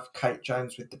 we have Kate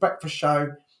Jones with The Breakfast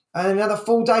Show. And another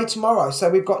full day tomorrow. So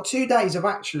we've got 2 days of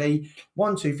actually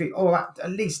 1, 2, 3, or at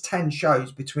least 10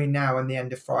 shows between now and the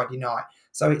end of Friday night.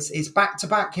 So it's back to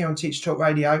back here on Teacher Talk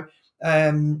Radio.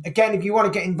 Again, if you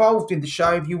want to get involved in the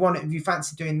show, if you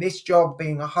fancy doing this job,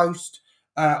 being a host,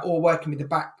 or working with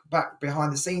the back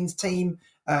behind the scenes team,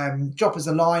 drop us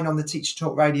a line on the Teacher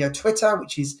Talk Radio Twitter,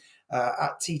 which is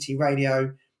at TT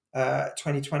Radio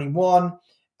 2021.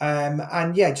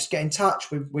 And yeah, just get in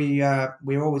touch.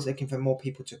 We're always looking for more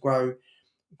people to grow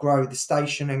the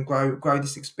station and grow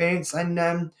this experience,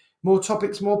 and more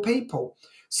topics, more people.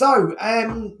 So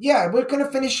yeah, we're going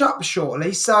to finish up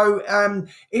shortly. So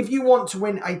if you want to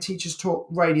win a Teachers Talk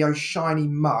Radio shiny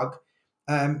mug,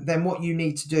 then what you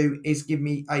need to do is give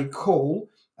me a call.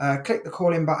 Click the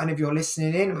call in button if you're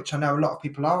listening in, which I know a lot of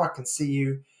people are. I can see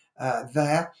you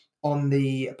there on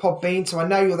the Podbean, so I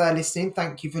know you're there listening.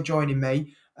 Thank you for joining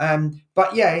me.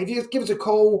 But yeah, if you give us a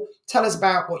call, tell us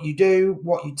about what you do,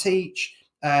 what you teach,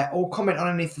 or comment on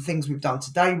any of the things we've done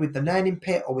today with the Learning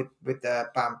Pit or with the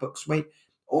BAM Book Suite.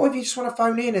 Or if you just want to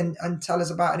phone in and tell us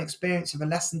about an experience of a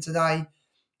lesson today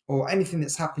or anything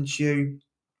that's happened to you.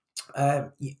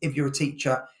 If you're a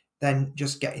teacher, then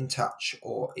just get in touch.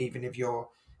 Or even if you're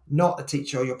not a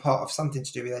teacher or you're part of something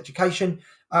to do with education,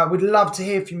 we'd love to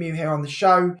hear from you here on the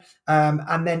show.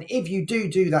 And then if you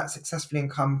do that successfully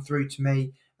and come through to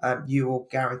me, you will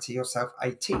guarantee yourself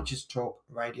a Teachers Talk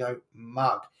Radio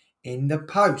mug in the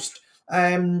post.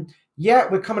 Yeah,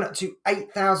 we're coming up to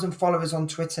 8,000 followers on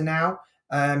Twitter now.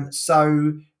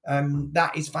 So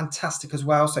that is fantastic as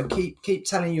well. So keep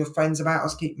telling your friends about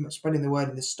us, keep spreading the word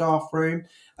in the staff room.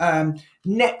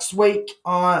 Next week,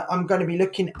 I'm going to be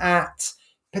looking at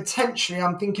potentially,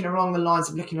 I'm thinking along the lines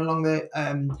of looking along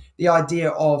the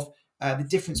idea of the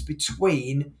difference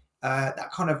between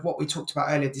that kind of what we talked about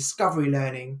earlier, discovery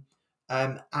learning,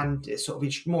 and sort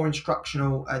of more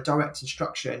instructional, direct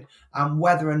instruction, and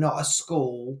whether or not a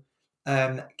school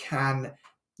can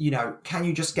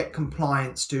you just get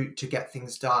compliance to get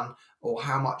things done, or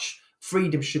how much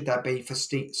freedom should there be for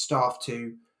staff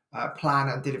to plan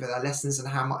and deliver their lessons, and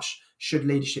how much should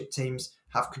leadership teams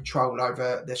have control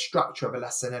over the structure of a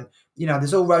lesson. And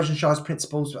there's all Rosenshaw's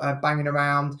principles banging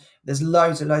around. There's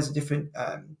loads of different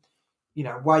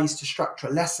ways to structure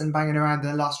a lesson banging around in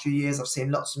the last few years. I've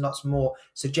seen lots and lots more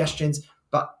suggestions,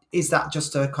 but is that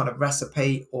just a kind of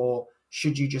recipe, or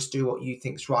should you just do what you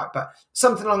think's right? But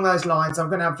something along those lines. I'm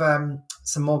going to have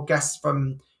some more guests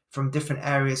from different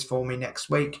areas for me next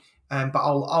week, but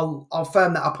I'll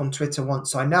firm that up on Twitter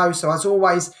once I know. So as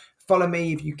always, follow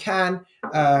me if you can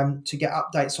to get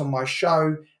updates on my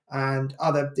show and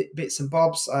other bits and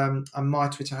bobs. And my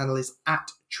Twitter handle is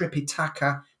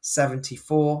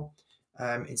 @Tripitaka74,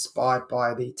 inspired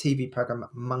by the TV program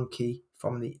Monkey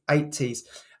from the 80s.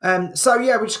 So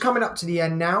yeah, we're just coming up to the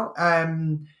end now.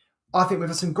 I think we've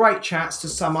had some great chats to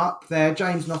sum up there.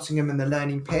 James Nottingham and the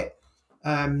Learning Pit.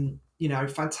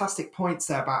 Fantastic points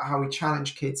there about how we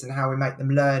challenge kids and how we make them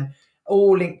learn,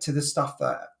 all linked to the stuff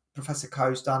that Professor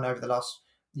Coe's done over the last,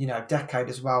 decade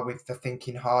as well with the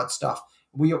thinking hard stuff.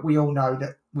 We all know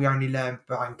that we only learn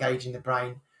by engaging the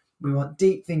brain. We want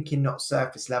deep thinking, not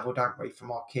surface level, don't we,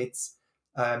 from our kids?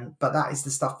 But that is the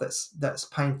stuff that's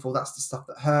painful. That's the stuff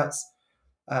that hurts.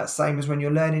 Same as when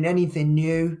you're learning anything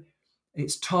new.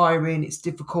 It's tiring, it's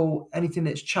difficult, anything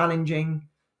that's challenging,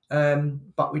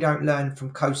 but we don't learn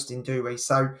from coasting, do we?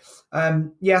 So,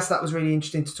 yes, that was really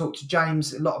interesting to talk to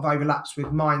James. A lot of overlaps with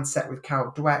mindset with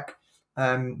Carol Dweck,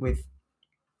 with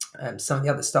some of the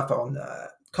other stuff on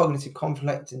cognitive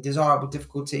conflict and desirable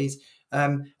difficulties.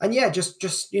 And yeah,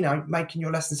 just making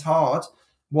your lessons hard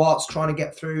whilst trying to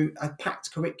get through a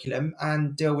packed curriculum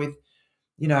and deal with,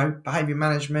 behaviour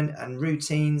management and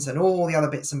routines and all the other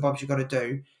bits and bobs you've got to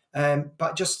do.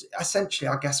 But just essentially,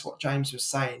 I guess what James was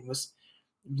saying was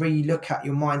re-look at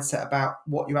your mindset about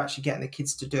what you're actually getting the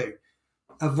kids to do.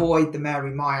 Avoid what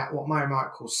Mary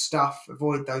Myatt calls stuff.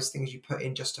 Avoid those things you put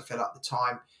in just to fill up the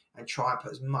time, and try and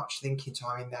put as much thinking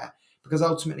time in there, because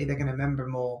ultimately they're going to remember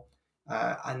more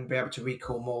and be able to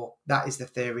recall more. That is the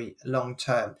theory long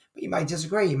term. But you may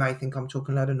disagree. You may think I'm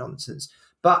talking a load of nonsense.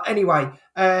 But anyway,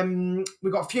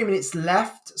 we've got a few minutes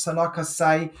left. So like I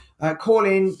say, call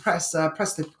in, press the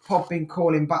Podbean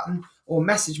call in button, or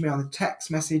message me on the text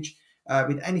message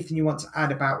with anything you want to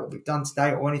add about what we've done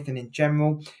today or anything in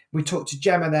general. We talked to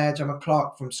Gemma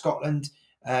Clark from Scotland,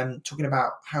 talking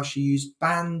about how she used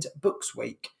Banned Books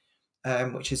Week,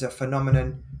 which is a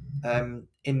phenomenon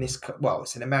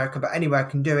it's in America, but anywhere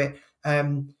can do it,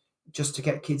 just to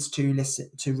get kids to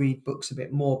read books a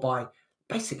bit more by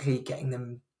basically getting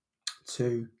them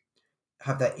to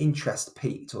have their interest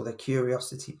piqued or their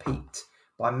curiosity piqued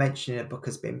by mentioning a book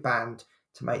has been banned,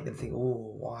 to make them think,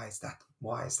 oh, why is that?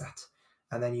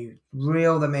 And then you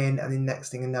reel them in, and the next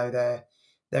thing you know,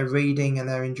 they're reading and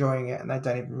they're enjoying it and they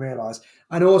don't even realise.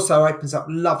 And also opens up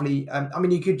lovely,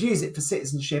 you could use it for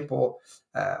citizenship or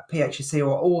PHSE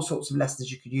or all sorts of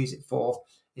lessons you could use it for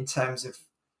in terms of,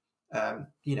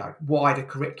 wider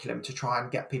curriculum to try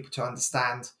and get people to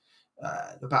understand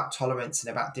about tolerance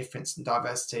and about difference and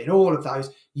diversity and all of those,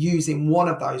 using one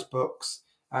of those books.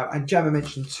 And Gemma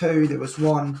mentioned two. There was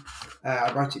one,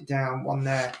 I wrote it down, one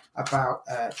there about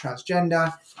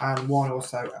transgender, and one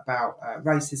also about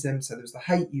racism. So there was The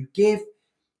Hate U Give,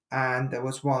 and there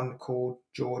was one called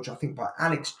George, I think by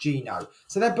Alex Gino.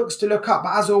 So they're books to look up.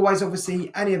 But as always,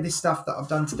 obviously, any of this stuff that I've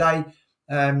done today,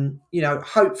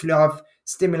 hopefully I've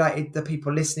stimulated the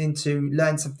people listening to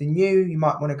learn something new. You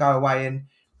might want to go away and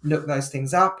look those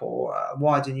things up or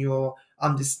widen your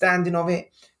understanding of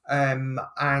it.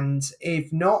 And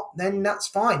if not, then that's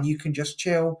fine. You can just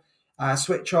chill,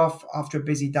 switch off after a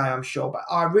busy day, I'm sure. But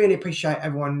I really appreciate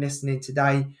everyone listening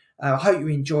today. I hope you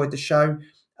enjoyed the show.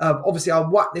 Obviously,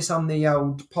 I'll whack this on the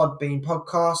old Podbean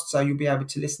podcast, so you'll be able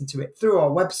to listen to it through our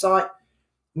website,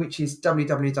 which is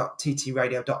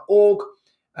www.ttradio.org.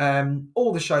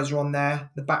 All the shows are on there.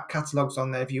 The back catalogue's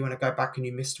on there if you want to go back and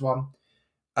you missed one.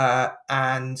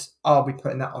 And I'll be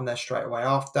putting that on there straight away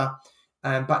after.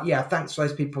 But yeah, thanks for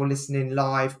those people listening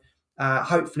live.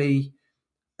 Hopefully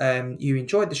you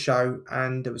enjoyed the show,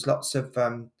 and there was lots of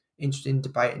interesting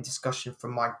debate and discussion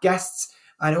from my guests.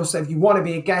 And also, if you want to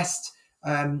be a guest,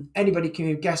 anybody can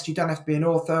be a guest. You don't have to be an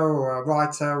author or a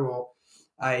writer or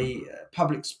a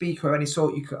public speaker of any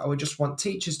sort. I would just want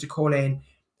teachers to call in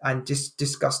and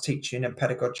discuss teaching and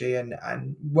pedagogy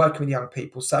and working with young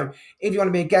people. So if you want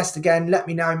to be a guest again, let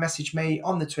me know. Message me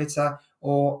on the Twitter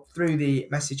or through the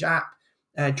message app.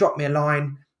 Drop me a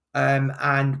line,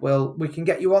 and we can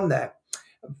get you on there.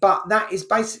 But that is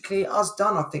basically us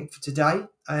done, I think, for today.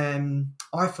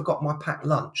 I forgot my packed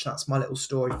lunch. That's my little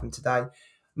story from today.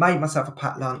 Made myself a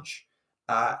packed lunch,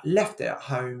 left it at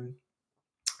home,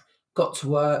 got to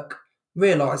work,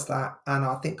 realised that, and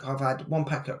I think I've had one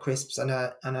packet of crisps and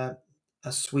a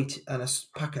sweet and a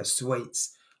packet of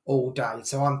sweets all day.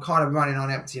 So I'm kind of running on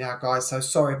empty now, guys. So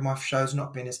sorry if my show's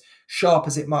not been as sharp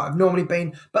as it might have normally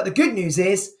been. But the good news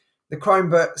is the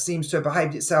Chromebook seems to have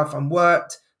behaved itself and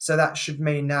worked. So that should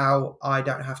mean now I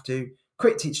don't have to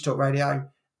quit Teacher Talk Radio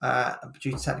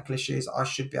due to technical issues. I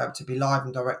should be able to be live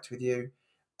and direct with you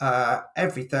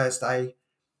every Thursday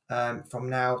from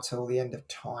now till the end of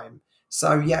time.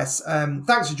 So yes,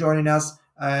 thanks for joining us.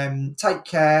 Take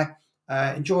care.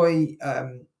 Enjoy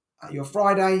your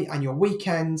Friday and your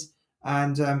weekend.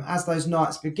 And as those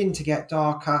nights begin to get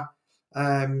darker,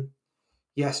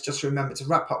 just remember to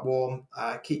wrap up warm,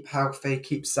 keep healthy,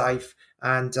 keep safe.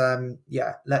 And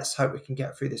let's hope we can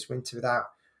get through this winter without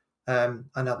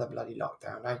another bloody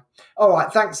lockdown. Eh? All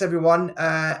right, thanks everyone.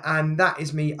 And that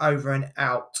is me over and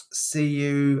out. See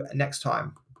you next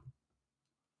time.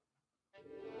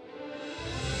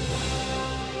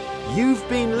 You've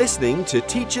been listening to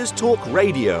Teachers Talk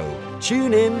Radio.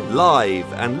 Tune in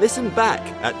live and listen back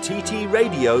at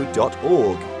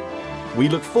ttradio.org. We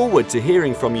look forward to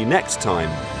hearing from you next time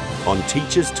on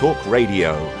Teachers Talk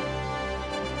Radio.